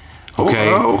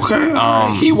 Okay.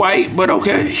 Okay. He white, but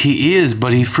okay. He is,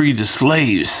 but he freed the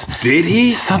slaves. Did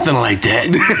he? Something like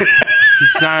that. He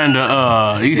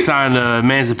signed the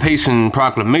Emancipation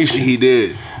Proclamation. He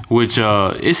did. Which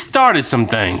it started some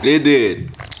things. It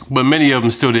did. But many of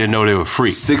them still didn't know they were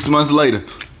free. 6 months later.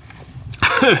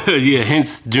 Yeah,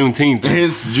 hence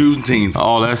Juneteenth.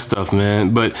 All that stuff,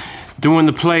 man. But during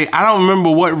the play, I don't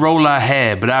remember what role I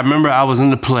had, but I remember I was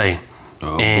in the play.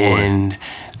 Oh, and boy.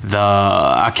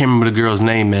 I can't remember the girl's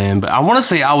name, man, but I want to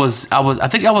say I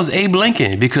think I was Abe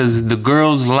Lincoln, because the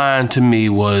girl's line to me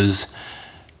was,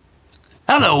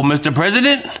 "Hello, Mr.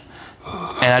 President."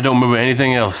 And I don't remember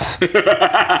anything else.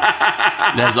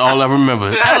 That's all I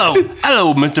remember.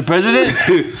 Hello, Mr. President.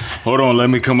 Hold on, let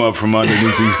me come up from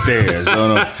underneath these stairs.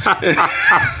 Hold on.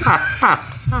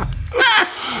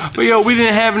 But yo, we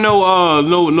didn't have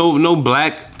no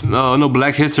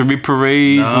Black History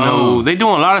parades. No, they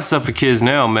doing a lot of stuff for kids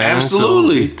now, man.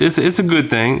 Absolutely, so it's a good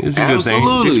thing. It's a good thing.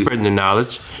 They're spreading the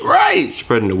knowledge, right?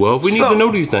 Spreading the wealth. We need to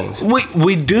know these things.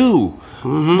 We do.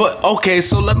 Mm-hmm. But okay,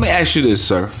 so let me ask you this,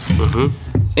 sir. Mm-hmm.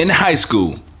 In high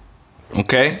school,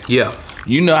 okay? Yeah.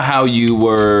 You know how you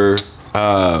were,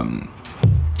 in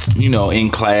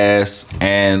class,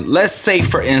 and let's say,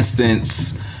 for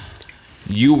instance,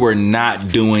 you were not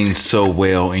doing so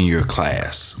well in your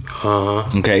class.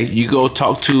 Okay? You go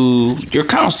talk to your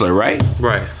counselor, right?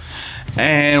 Right.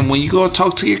 And when you go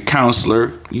talk to your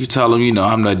counselor, you tell them,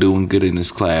 I'm not doing good in this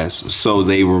class. So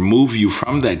they remove you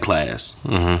from that class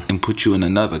and put you in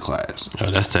another class.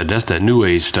 Oh, that's that new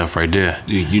age stuff right there.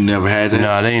 You never had that?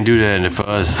 Nah, they ain't do that for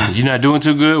us. You're not doing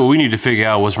too good? Well, we need to figure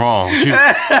out what's wrong with you.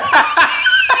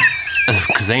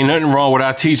 Because ain't nothing wrong with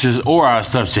our teachers or our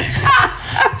subjects.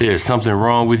 There's something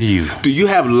wrong with you. Do you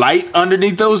have light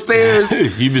underneath those stairs?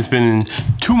 You've been spending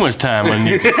too much time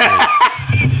underneath the stairs.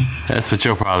 That's what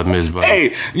your problem is, bro.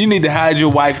 Hey, you need to hide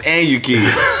your wife and your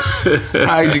kids.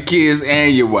 Hide your kids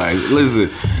and your wife. Listen,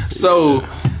 so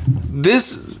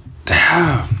there's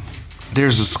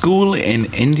a school in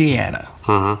Indiana,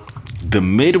 the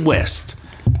Midwest,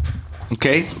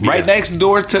 okay? Right next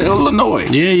door to Illinois.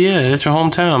 Yeah, that's your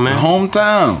hometown, man.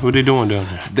 Hometown. What are they doing down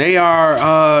there? They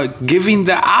are giving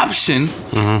the option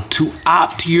to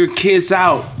opt your kids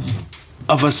out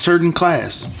of a certain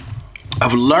class,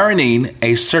 of learning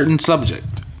a certain subject.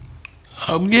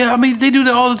 Yeah, I mean, they do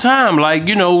that all the time. Like,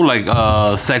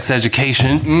 sex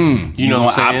education. You know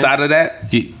what I'm saying? Opt out of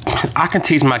that? I can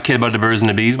teach my kid about the birds and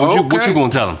the bees. What you going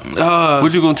to tell him?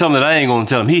 What you going to tell him that I ain't going to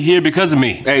tell him? He here because of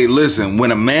me. Hey, listen,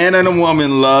 when a man and a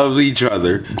woman love each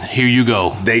other, here you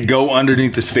go. They go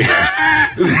underneath the stairs.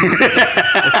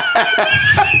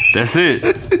 That's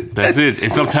it.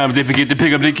 And sometimes they forget to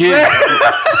pick up their kids.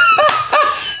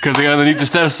 Because they're underneath the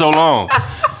steps so long.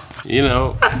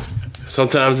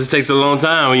 Sometimes it takes a long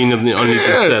time when you're underneath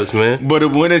the steps, man.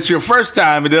 But when it's your first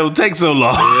time, it don't take so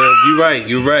long. Yeah,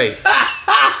 you're right.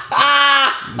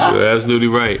 You're absolutely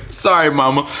right. Sorry,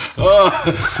 mama.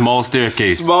 Small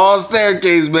staircase. Small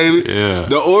staircase, baby. Yeah.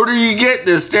 The older you get,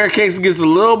 the staircase gets a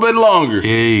little bit longer.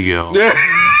 There you go.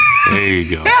 There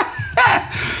you go.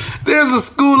 There's a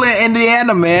school in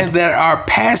Indiana, man, that are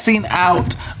passing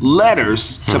out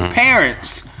letters to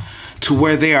parents to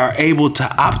where they are able to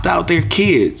opt out their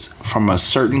kids from a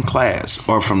certain class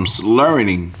or from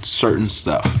learning certain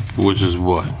stuff. Which is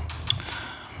what?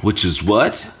 Which is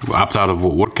what? Opt out of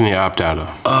what? What can you opt out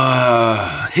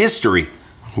of? History.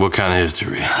 What kind of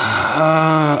history?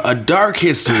 A dark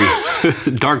history.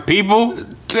 Dark people?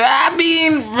 I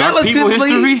mean, Dark people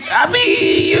relatively. history? I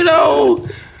mean, you know.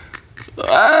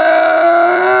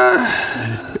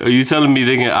 Are you telling me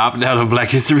they can opt out of Black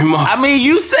History Month? I mean,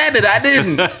 you said it. I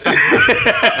didn't.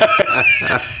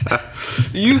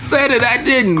 You said it. I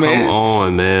didn't, man. Come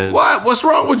on, man. What? What's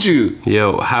wrong with you?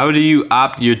 Yo, how do you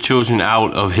opt your children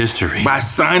out of history? By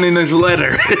signing this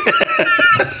letter.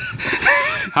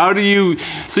 How do you...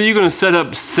 So you're going to set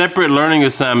up separate learning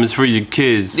assignments for your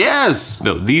kids? Yes.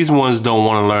 No, these ones don't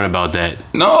want to learn about that.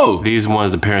 No. These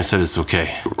ones, the parents said it's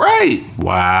okay. Right.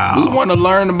 Wow. We want to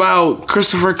learn about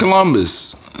Christopher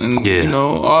Columbus and, Yeah. you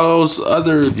know, all those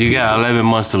other... You got 11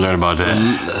 months to learn about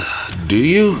that. Do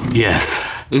you? Yes.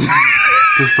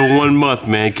 Just for 1 month,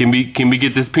 man. Can we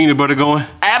get this peanut butter going?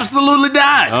 Absolutely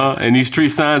not. And these street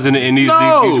signs and these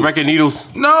record needles?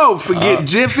 No, forget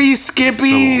Jiffy,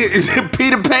 Skippy,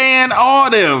 Peter Pan, all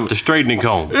them. The straightening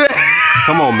comb.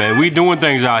 Come on, man. We doing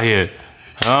things out here.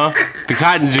 The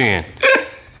cotton gin.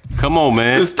 Come on,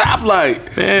 man. The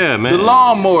stoplight. Yeah, man. The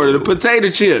lawnmower, the potato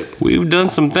chip. We've done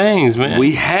some things, man.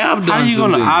 We have done How you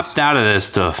some gonna things. opt out of that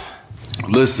stuff?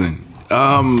 Listen,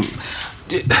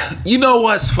 you know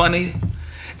what's funny?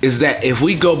 Is that if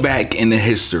we go back into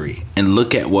history and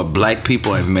look at what black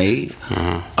people have made,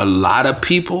 a lot of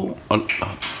people,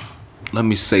 let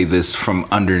me say this from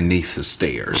underneath the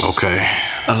stairs. Okay.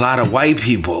 A lot of white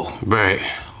people Right.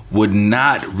 would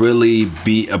not really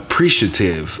be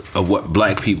appreciative of what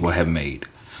black people have made.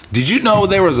 Did you know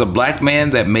there was a black man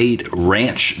that made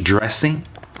ranch dressing?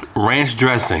 Ranch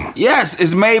dressing. Yes,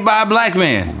 it's made by a black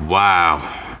man. Wow.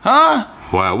 Huh?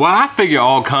 Wow. Well, I figure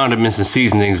all condiments and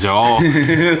seasonings are all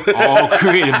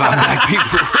created by black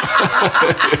people.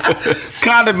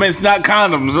 Condiments, not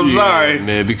condoms. I'm sorry.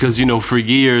 Man, because, you know, for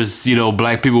years, you know,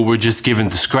 black people were just given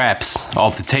the scraps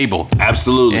off the table.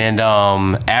 Absolutely. And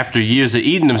after years of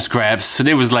eating them scraps,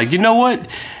 they was like, you know what?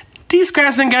 These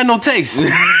scraps ain't got no taste.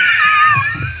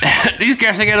 These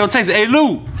scraps ain't got no taste. Hey,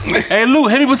 Lou,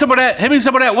 hit me with some of that.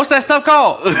 What's that stuff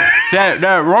called? that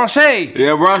ranché. Yeah,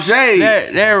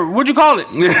 ranché. That, what'd you call it?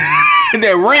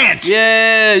 That ranch.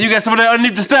 Yeah, you got some of that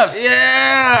underneath the steps.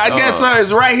 Yeah, I guess so.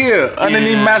 It's right here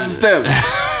underneath Master Steps.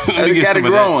 I got it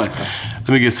growing. Let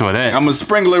me get some of that. I'm gonna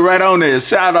sprinkle it right on there.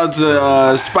 Shout out to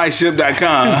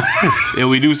spiceship.com. Yeah,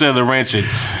 we do sell the ranch.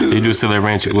 They do sell that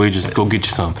ranch. We just go get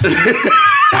you some.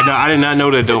 I did not know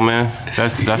that though, man.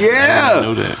 That's Yeah. I did not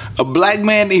know that. A black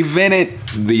man invented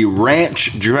the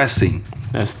ranch dressing.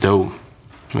 That's dope.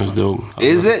 That's dope.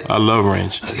 Is it? I love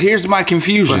ranch. Here's my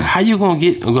confusion. But how you gonna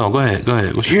get? Go ahead.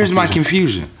 What's your Here's my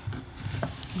confusion.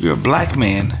 You're a black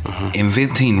man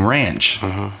inventing ranch,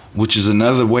 which is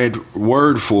another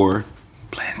word for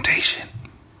plantation.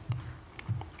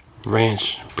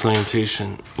 Ranch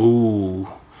plantation. Ooh.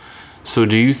 So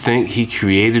do you think he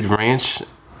created ranch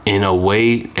in a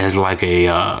way as like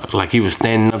he was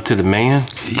standing up to the man?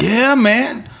 Yeah,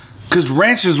 man. Cause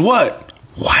ranch is what?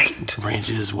 White. Ranch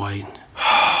is white.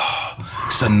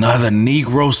 It's another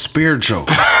Negro spiritual.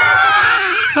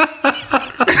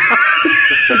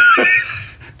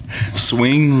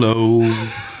 Swing low,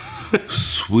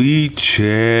 sweet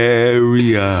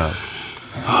chariot,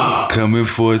 coming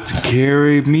forth to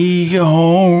carry me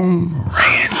home.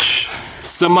 Ranch.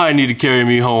 Somebody need to carry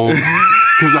me home,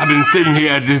 cause I've been sitting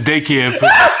here at this daycare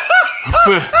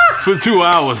for 2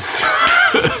 hours.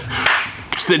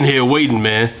 Sitting here waiting,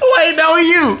 man. Waiting on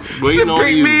you Waiting to on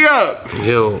pick you. me up.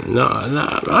 Yo, no,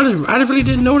 I really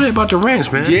didn't know that about the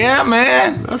ranch, man. Yeah,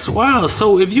 man. That's wild.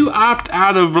 So if you opt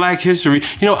out of Black History,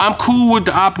 you know, I'm cool with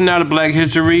the opting out of Black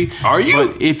History. Are you?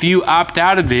 But if you opt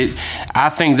out of it, I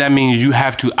think that means you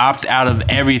have to opt out of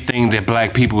everything that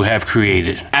black people have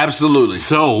created. Absolutely.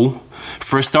 So,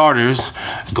 for starters,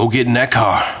 go get in that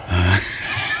car.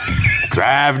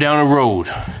 Drive down the road.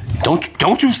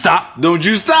 Don't you stop. Don't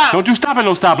you stop. Don't you stop at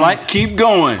no stoplight. Keep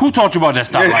going. Who taught you about that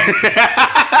stoplight?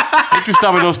 Don't you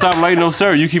stop at no stoplight, no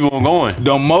sir. You keep on going.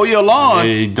 Don't mow your lawn.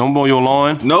 Hey, don't mow your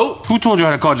lawn. Nope. Who told you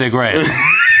how to cut that grass?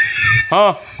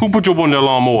 Huh? Who put you up on that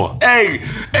lawnmower? Hey,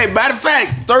 matter of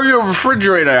fact, throw your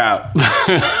refrigerator out.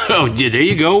 Oh, yeah, there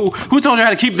you go. Who told you how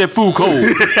to keep that food cold?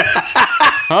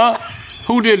 Huh?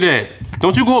 Who did that?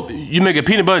 Don't you go up, you make a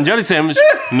peanut butter and jelly sandwich?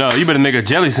 No, you better make a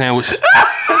jelly sandwich.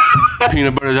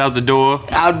 Peanut butter's out the door.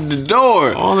 Out the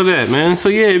door. All of that, man. So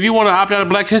yeah, if you want to opt out of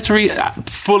Black History,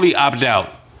 fully opt out.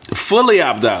 Fully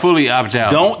opt out. Fully opt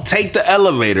out. Don't take the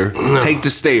elevator. Take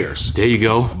the stairs. There you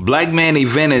go. Black man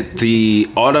invented the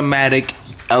automatic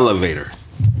elevator.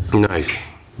 Nice.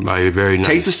 Very nice.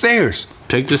 Take the stairs.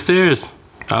 Take the stairs.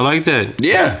 I like that.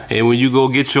 Yeah. And when you go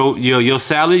get your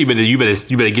salad, you better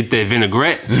get that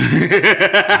vinaigrette.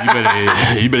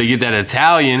 you better get that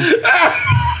Italian.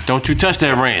 Don't you touch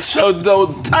that ranch.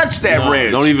 Don't touch that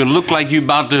ranch. Don't even look like you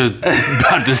about to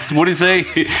what do you say?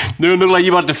 Don't look like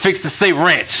you about to fix the safe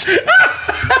ranch.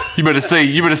 You better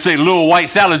say little white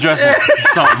salad dressing or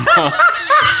something.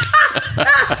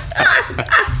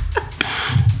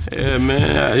 Yeah,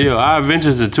 man. Our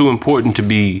adventures are too important to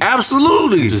be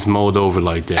absolutely just mulled over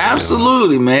like that.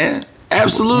 Absolutely, man.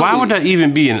 Absolutely. Why would that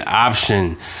even be an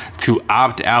option to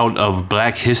opt out of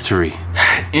Black History?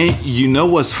 And you know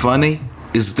what's funny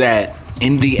is that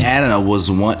Indiana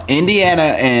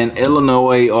and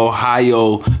Illinois,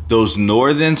 Ohio, those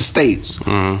northern states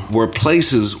were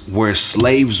places where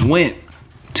slaves went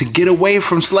to get away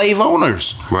from slave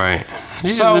owners. Right.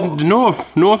 Yeah, So the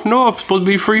north, supposed to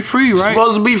be free, right?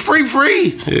 supposed to be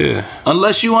free. Yeah.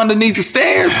 Unless you underneath the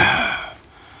stairs.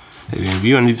 If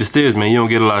you underneath the stairs, man, you don't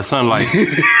get a lot of sunlight.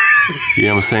 You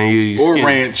know what I'm saying? Or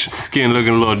ranch. Skin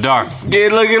looking a little dark.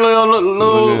 Skin looking a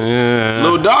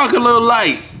little dark, a little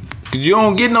light. Cause you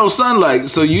don't get no sunlight,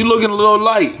 so you looking a little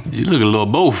light. You look a little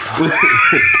both.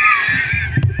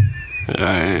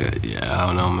 Yeah, I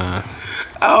don't know, man.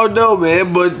 I don't know,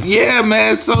 man, but yeah,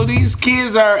 man. So these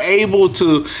kids are able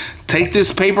to take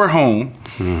this paper home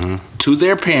to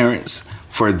their parents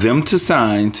for them to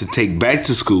sign to take back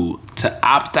to school to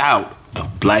opt out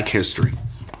of Black History.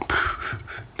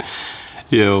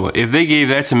 If they gave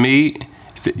that to me,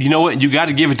 you know what? You got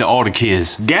to give it to all the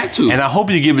kids. Got to. And I hope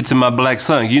you give it to my black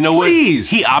son. You know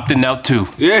Please. what? He opting out too.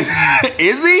 Yeah.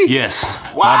 Is he? Yes.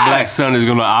 Why? My black son is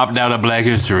going to opt out of Black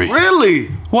History. Really?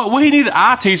 What he needs?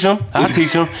 I'll teach him.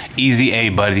 Easy A,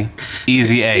 buddy.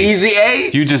 Easy A. Easy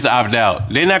A? You just opt out.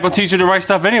 They're not going to teach you the right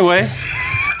stuff anyway.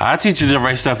 I'll teach you the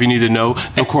right stuff you need to know.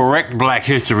 The correct Black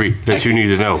History that you need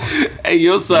to know. Hey,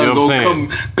 your son You know what I'm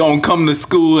gonna come to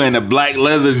school in a black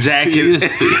leather jacket.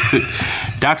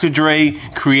 Dr. Dre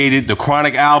created the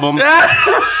Chronic album in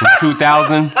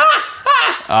 2000.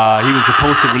 He was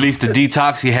supposed to release the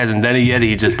Detox. He hasn't done it yet.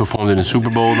 He just performed in the Super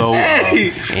Bowl, though.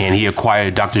 And he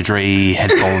acquired Dr. Dre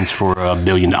headphones for $1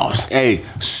 billion. Hey,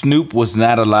 Snoop was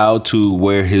not allowed to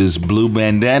wear his blue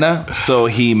bandana, so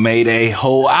he made a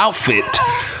whole outfit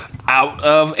out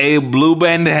of a blue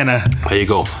bandana. There you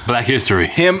go. Black History.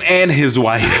 Him and his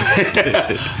wife.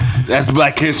 That's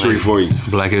Black History for you.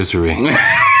 Black History.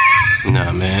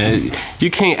 Nah, man. You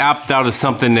can't opt out of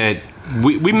something that...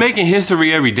 We making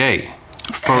history every day.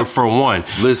 For one.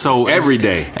 Listen, so every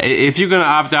day. If you're going to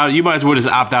opt out, you might as well just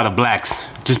opt out of blacks.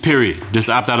 Just period. Just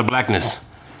opt out of blackness.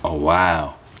 Oh,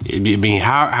 wow. I mean,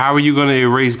 how are you going to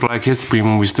erase Black History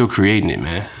when we're still creating it,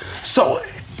 man? So,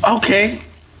 okay.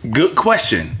 Good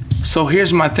question. So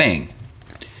here's my thing.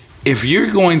 If you're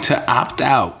going to opt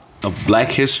out of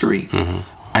Black History,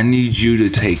 I need you to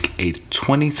take a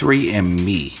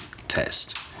 23andMe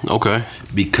test. Okay.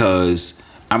 Because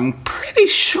I'm pretty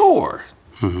sure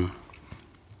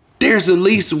there's at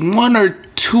least one or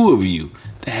two of you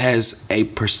that has a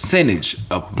percentage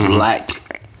of black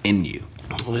in you.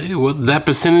 Well, that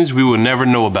percentage we will never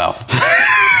know about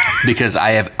because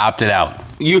I have opted out.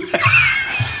 You...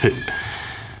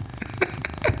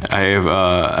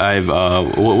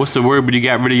 What's the word when you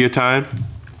got rid of your time?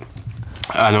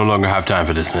 I no longer have time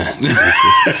for this, man.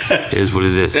 It is what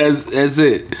it is. That's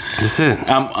it. That's it.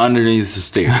 I'm underneath the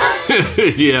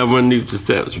stairs. Yeah, I'm underneath the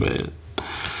steps, man.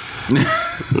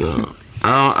 No,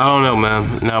 I don't know,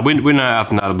 man. No, we're not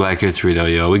opting out of Black History, though,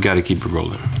 yo. We got to keep it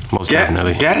rolling. Most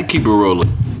definitely. Got to keep it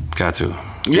rolling. Got to.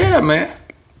 Yeah, man.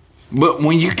 But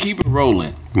when you keep it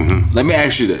rolling, let me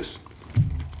ask you this.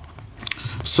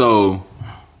 So,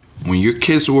 when your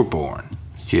kids were born,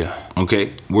 yeah.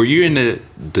 Okay, were you in the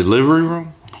delivery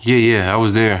room? Yeah, I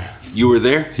was there. You were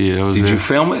there? Yeah, I was there. Did you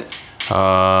film it?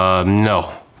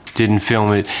 No. Didn't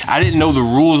film it. I didn't know the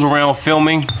rules around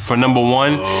filming, for number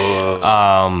one.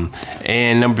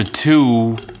 And number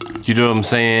two, you know what I'm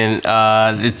saying?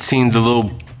 It seemed a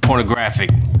little pornographic.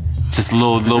 Just a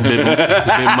little bit, a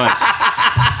bit much.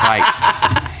 Like,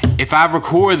 if I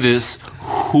record this,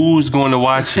 who's going to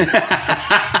watch it?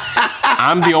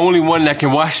 I'm the only one that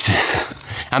can watch this.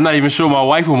 I'm not even sure my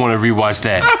wife would want to rewatch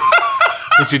that.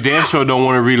 But you damn sure don't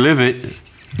want to relive it.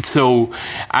 So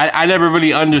I never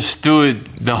really understood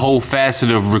the whole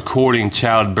facet of recording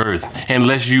childbirth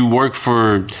unless you work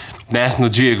for National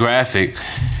Geographic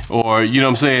or, you know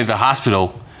what I'm saying, the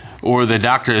hospital or the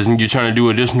doctors and you're trying to do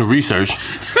additional research.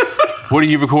 What are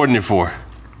you recording it for?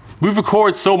 We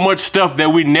record so much stuff that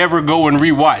we never go and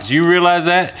rewatch. You realize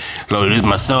that? Look, this is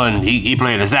my son. He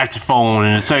played the saxophone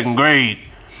in the 2nd grade.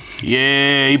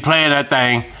 Yeah, he playing that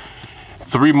thing.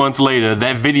 3 months later,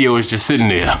 that video is just sitting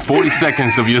there. 40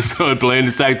 seconds of your son playing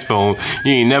the saxophone.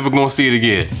 You ain't never gonna see it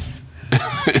again.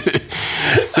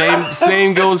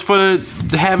 Same goes for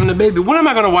the having a baby. When am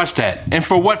I gonna watch that? And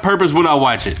for what purpose would I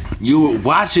watch it? You would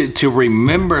watch it to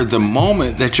remember the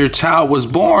moment that your child was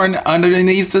born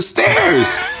underneath the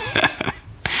stairs.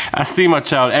 I see my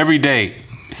child every day.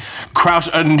 Crouch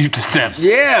underneath the steps.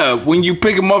 Yeah, when you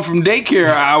pick him up from daycare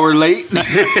an hour late.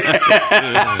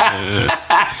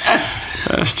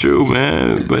 That's true,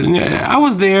 man. But yeah, I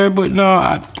was there, but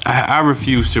no, I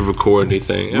refuse to record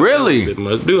anything. Really?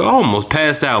 Dude, I almost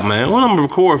passed out, man. What am I gonna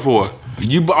record for?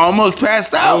 You almost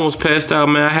passed out? I almost passed out,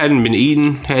 man. I hadn't been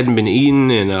eating,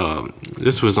 and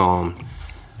this was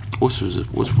which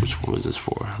one was this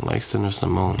for? Langston or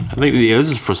Simone? I think, yeah,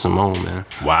 this is for Simone, man.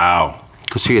 Wow.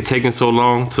 Because she had taken so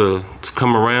long to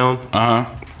come around.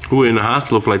 We were in the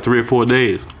hospital for like 3 or 4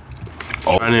 days.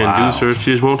 Trying to induce her.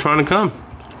 She just won't trying to come.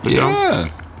 You know?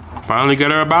 Finally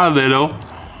got her up out of there, though.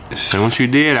 And when she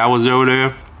did, I was over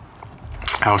there.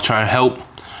 I was trying to help.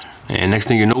 And next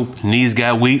thing you know, knees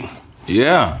got weak.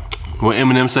 Yeah. What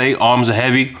Eminem say, arms are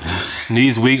heavy.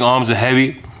 Knees weak, arms are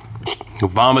heavy.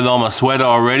 Vomited on my sweater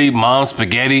already. Mom's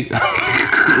spaghetti.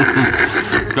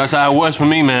 That's how it was for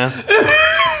me, man.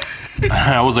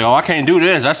 I was like, oh, I can't do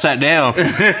this. I sat down.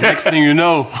 Next thing you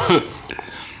know,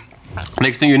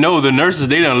 the nurses,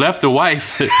 they done left the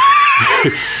wife.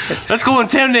 Let's go and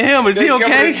tend to him. Is he okay?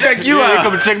 Come and check you out. They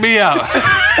come and check me out.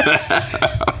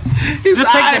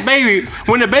 Just take the baby.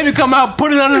 When the baby come out,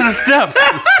 put it under the steps.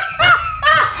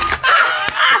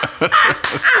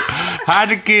 Hide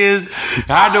the kids.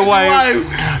 Hide the wife.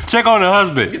 Check on the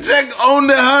husband. Check on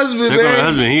the husband, Check on the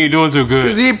husband. He ain't doing too good.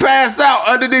 Because he passed out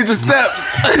underneath the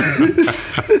steps.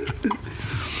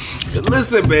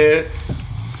 Listen, man.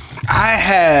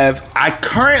 I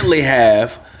currently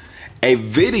have a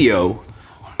video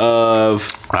of...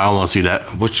 I don't want to see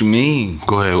that. What you mean?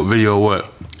 Go ahead. Video of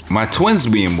what? My twins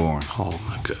being born. Oh,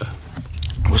 my God.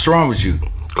 What's wrong with you?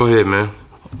 Go ahead, man.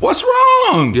 What's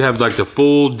wrong? You have like the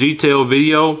full detailed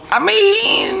video? I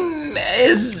mean,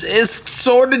 it's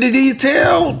sort of the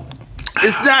detailed.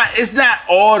 It's not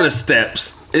all the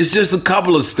steps. It's just a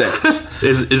couple of steps.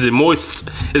 Is it moist?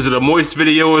 Is it a moist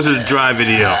video or is it a dry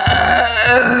video?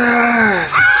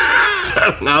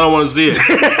 I don't want to see it.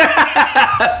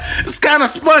 It's kind of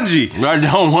spongy. I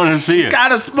don't want to see it. It's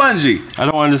kind of spongy. I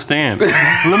don't understand.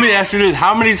 Let me ask you this.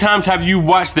 How many times have you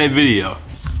watched that video?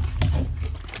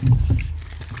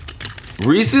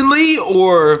 Recently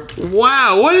or...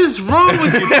 Wow, what is wrong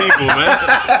with you people, man?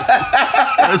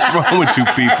 What's wrong with you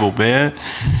people, man?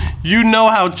 You know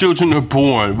how children are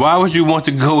born. Why would you want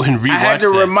to go and rewatch I had to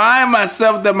remind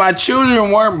myself that my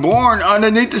children weren't born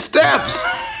underneath the steps.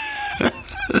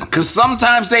 Because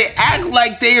sometimes they act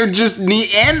like they are just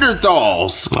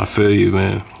Neanderthals. I feel you,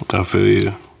 man. I feel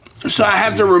you. So I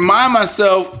have to remind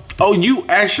myself, oh, you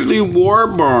actually were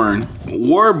born of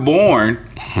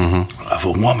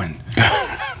a woman.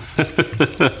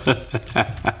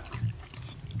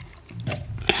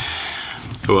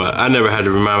 Well, I never had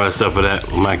to remind myself of that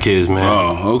with my kids, man.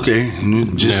 Oh, okay.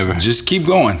 Just keep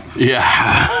going. Yeah.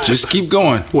 Just keep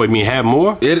going. What, you mean have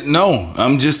more? No,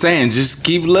 I'm just saying, just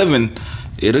keep living.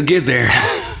 It'll get there.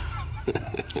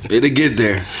 It'll get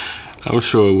there. I'm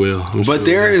sure it will. But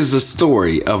there is a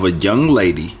story of a young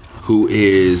lady who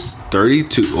is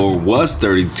 32 or was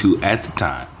 32 at the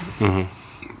time. Mm-hmm.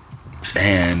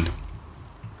 And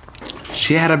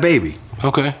she had a baby.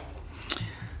 Okay.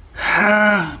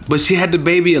 But she had the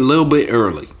baby a little bit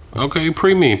early. Okay,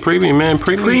 preemie, man.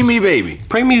 Preemie baby.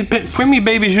 Preemie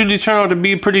babies usually turn out to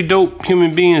be pretty dope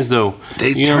human beings, though.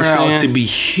 They turn out to be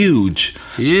huge.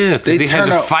 Yeah, because they had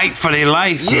to fight for their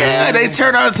life. Yeah, man. they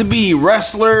turn out to be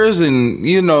wrestlers and,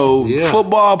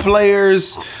 football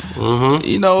players.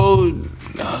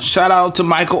 Mm-hmm. Shout out to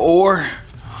Michael Orr.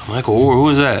 Michael Orr, who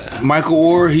is that? Michael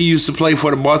Orr, he used to play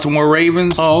for the Baltimore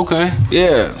Ravens. Oh, okay.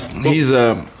 Yeah, he's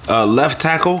a left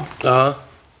tackle. Uh-huh.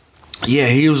 Yeah,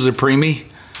 he was a preemie.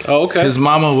 Oh, okay. His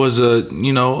mama was a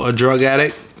drug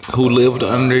addict who lived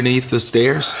underneath the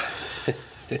stairs.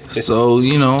 So,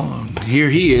 here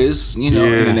he is, in the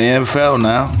NFL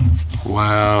now.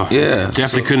 Wow. Yeah.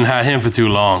 Definitely couldn't hide him for too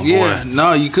long, boy. Yeah,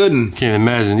 no, you couldn't. Can't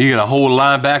imagine. You got a whole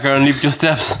linebacker underneath your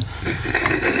steps.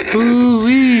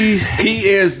 Ooh-wee. He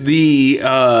is the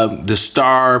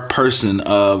star person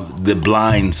of The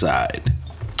Blind Side.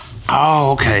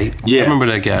 Oh, okay. Yeah. I remember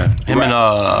that guy. Him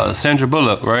and Sandra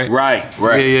Bullock, right?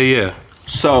 Right. Yeah.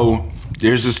 So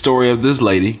there's a story of this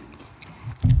lady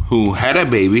who had a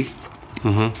baby,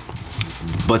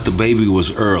 but the baby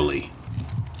was early.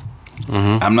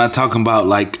 I'm not talking about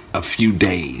like a few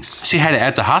days. She had it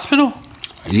at the hospital?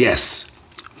 Yes.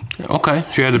 Okay.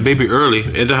 She had the baby early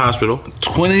at the hospital.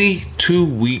 22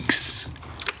 weeks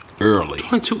early.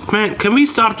 22. Man, can we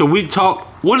stop the week talk?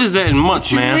 What is that in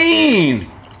months, man? What you mean?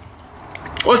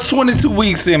 What's 22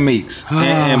 weeks in weeks?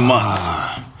 in months?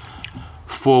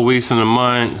 4 weeks in a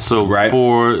month. So Right.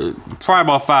 probably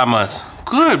about 5 months.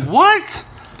 Good. What?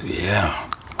 Yeah.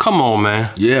 Come on, man.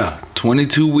 Yeah.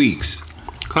 22 weeks.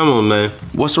 Come on, man.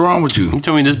 What's wrong with you? You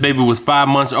tell me this baby was 5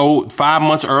 months old, 5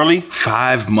 months early?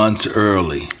 5 months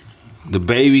early. The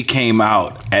baby came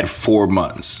out at 4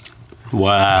 months.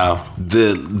 Wow.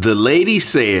 The lady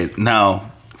said,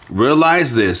 now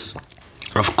realize this,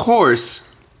 of course,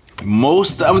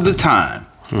 most of the time,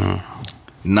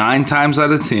 9 times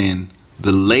out of 10,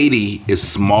 the lady is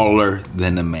smaller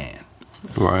than the man.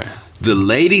 Right. The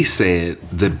lady said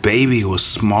the baby was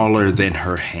smaller than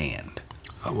her hand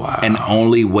Wow. and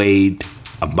only weighed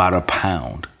about a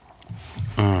pound.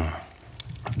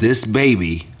 This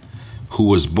baby, who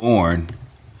was born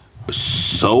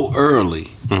so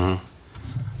early,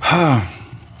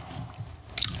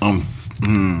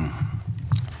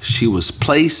 she was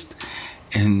placed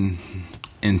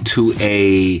into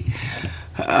a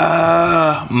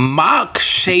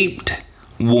mock-shaped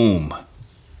womb.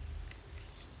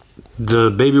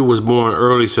 The baby was born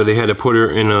early, so they had to put her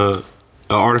in a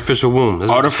artificial womb. That's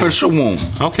what you're saying. Artificial womb.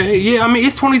 Okay, yeah, I mean,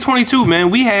 it's 2022, man.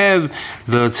 We have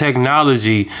the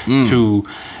technology to,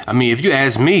 I mean, if you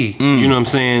ask me, you know what I'm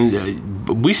saying,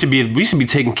 we should be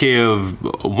taking care of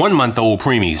 1 month old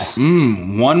preemies.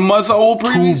 1 month old 2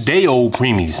 preemies? day old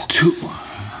preemies.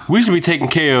 We should be taking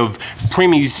care of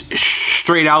preemies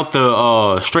straight out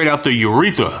the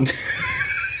urethra.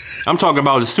 I'm talking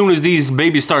about as soon as these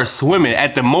babies start swimming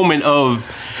at the moment of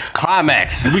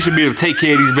climax, we should be able to take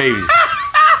care of these babies.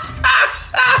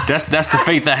 That's the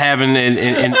faith I have in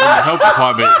the health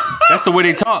department. That's the way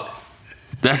they talk.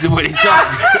 That's the way they talk.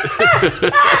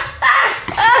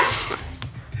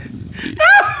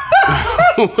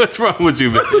 What's wrong with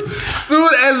you, man? Soon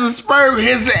as the sperm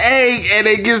hits the egg and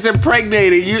it gets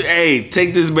impregnated, hey,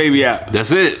 take this baby out.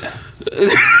 That's it.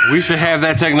 We should have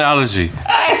that technology.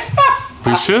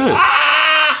 We should.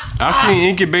 I've seen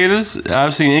incubators.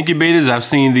 I've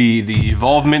seen the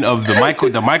evolvement of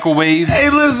the microwave. Hey,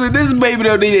 listen, this baby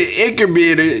don't need an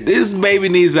incubator. This baby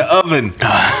needs an oven.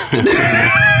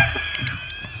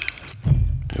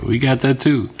 We got that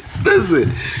too.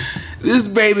 Listen, this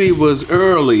baby was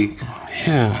early.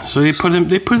 Yeah. So they put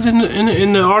it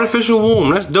in the artificial womb.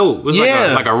 That's dope. It's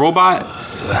like a robot.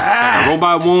 Like a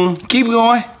robot womb. Keep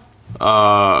going.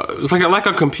 It's like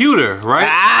a computer,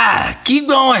 right? Keep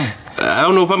going. I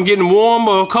don't know if I'm getting warm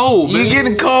or cold. You're man.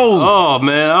 getting cold. Oh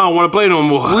man, I don't want to play no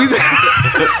more.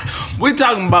 We're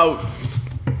talking about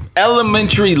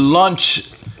elementary lunch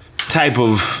type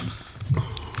of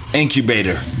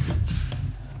incubator.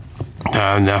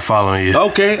 I'm not following you.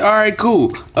 Okay, all right,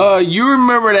 cool. You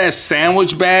remember that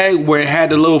sandwich bag where it had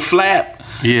the little flap?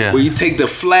 Yeah. Where you take the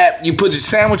flap, you put your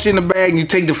sandwich in the bag, and you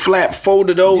take the flap,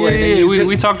 fold it over. and then Yeah, you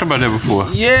we talked about that before.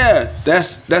 Yeah,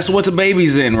 that's what the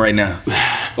baby's in right now,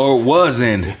 or was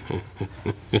in.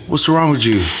 What's wrong with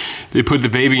you? They put the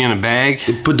baby in a bag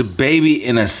They put the baby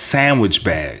in a sandwich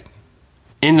bag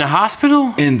in the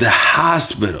hospital. in the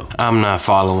hospital. I'm not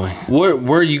following. Where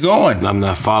are you going? I'm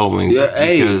not following. Yeah,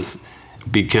 hey.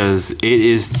 Because it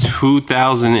is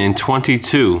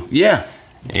 2022 Yeah,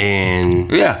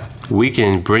 and yeah. we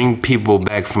can bring people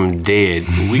back from dead.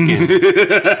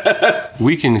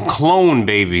 We can clone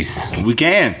babies. We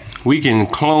can. We can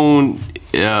clone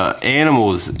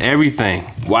animals, everything.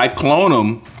 Why clone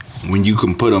them when you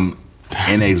can put them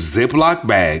in a Ziploc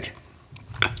bag,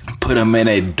 put them in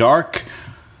a dark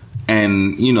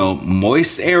and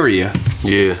moist area,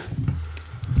 Yeah.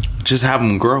 just have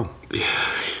them grow.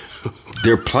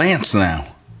 They're plants now.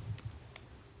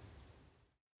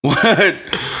 What?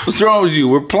 What's wrong with you?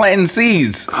 We're planting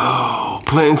seeds.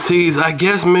 Planting seeds, I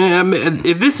guess, man. I mean,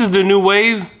 if this is the new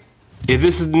wave,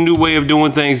 of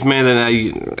doing things, man, then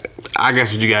I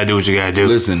guess what you gotta do,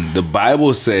 Listen, the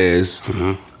Bible says,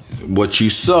 what you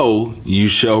sow, you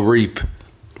shall reap.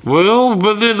 Well,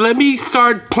 but then let me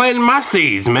start planting my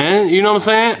seeds, man. You know what I'm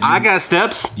saying? I got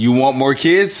steps. You want more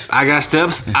kids? I got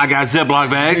steps. I got Ziploc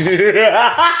bags.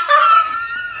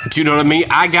 You know what I mean?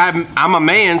 I'm a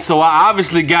man, so I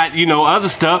obviously got, other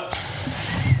stuff.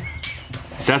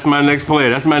 That's my next play.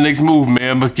 That's my next move, man.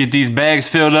 I'm gonna get these bags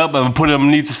filled up. I'm gonna put them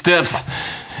underneath the steps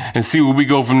and see where we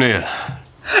go from there.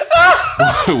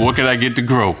 What can I get to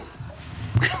grow?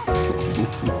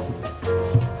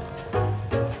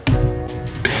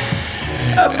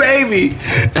 A baby.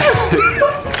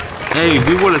 Hey,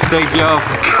 we want to thank y'all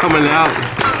for coming out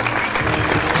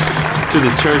to the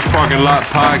Church Parking Lot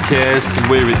Podcast,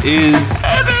 where it is.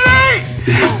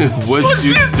 What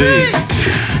you think?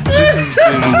 This has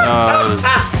been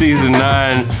season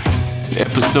 9,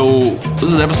 episode.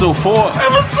 This is episode 4.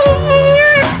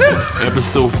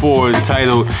 Episode 4,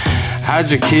 entitled "Hide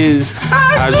Your Kids,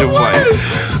 Hide Your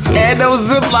Wife." And those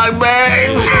Ziploc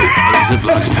bags.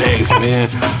 Ziploc bags, man.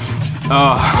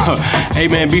 Hey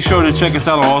man, be sure to check us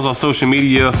out on all our social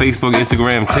media, Facebook,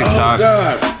 Instagram, TikTok,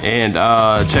 and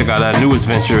check out our newest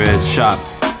venture at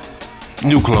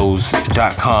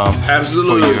shopnewclothes.com.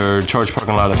 Absolutely. For your church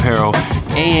parking lot apparel,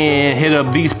 and hit up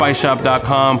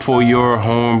thespiceshop.com for your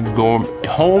home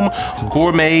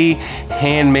gourmet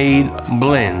handmade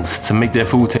blends to make that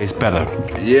food taste better.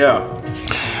 Yeah.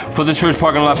 For the Church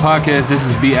Parking Lot Podcast, this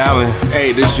is B. Allen.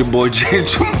 Hey, this is your boy Jay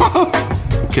Jamal.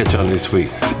 Catch y'all this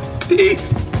week.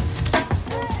 Peace.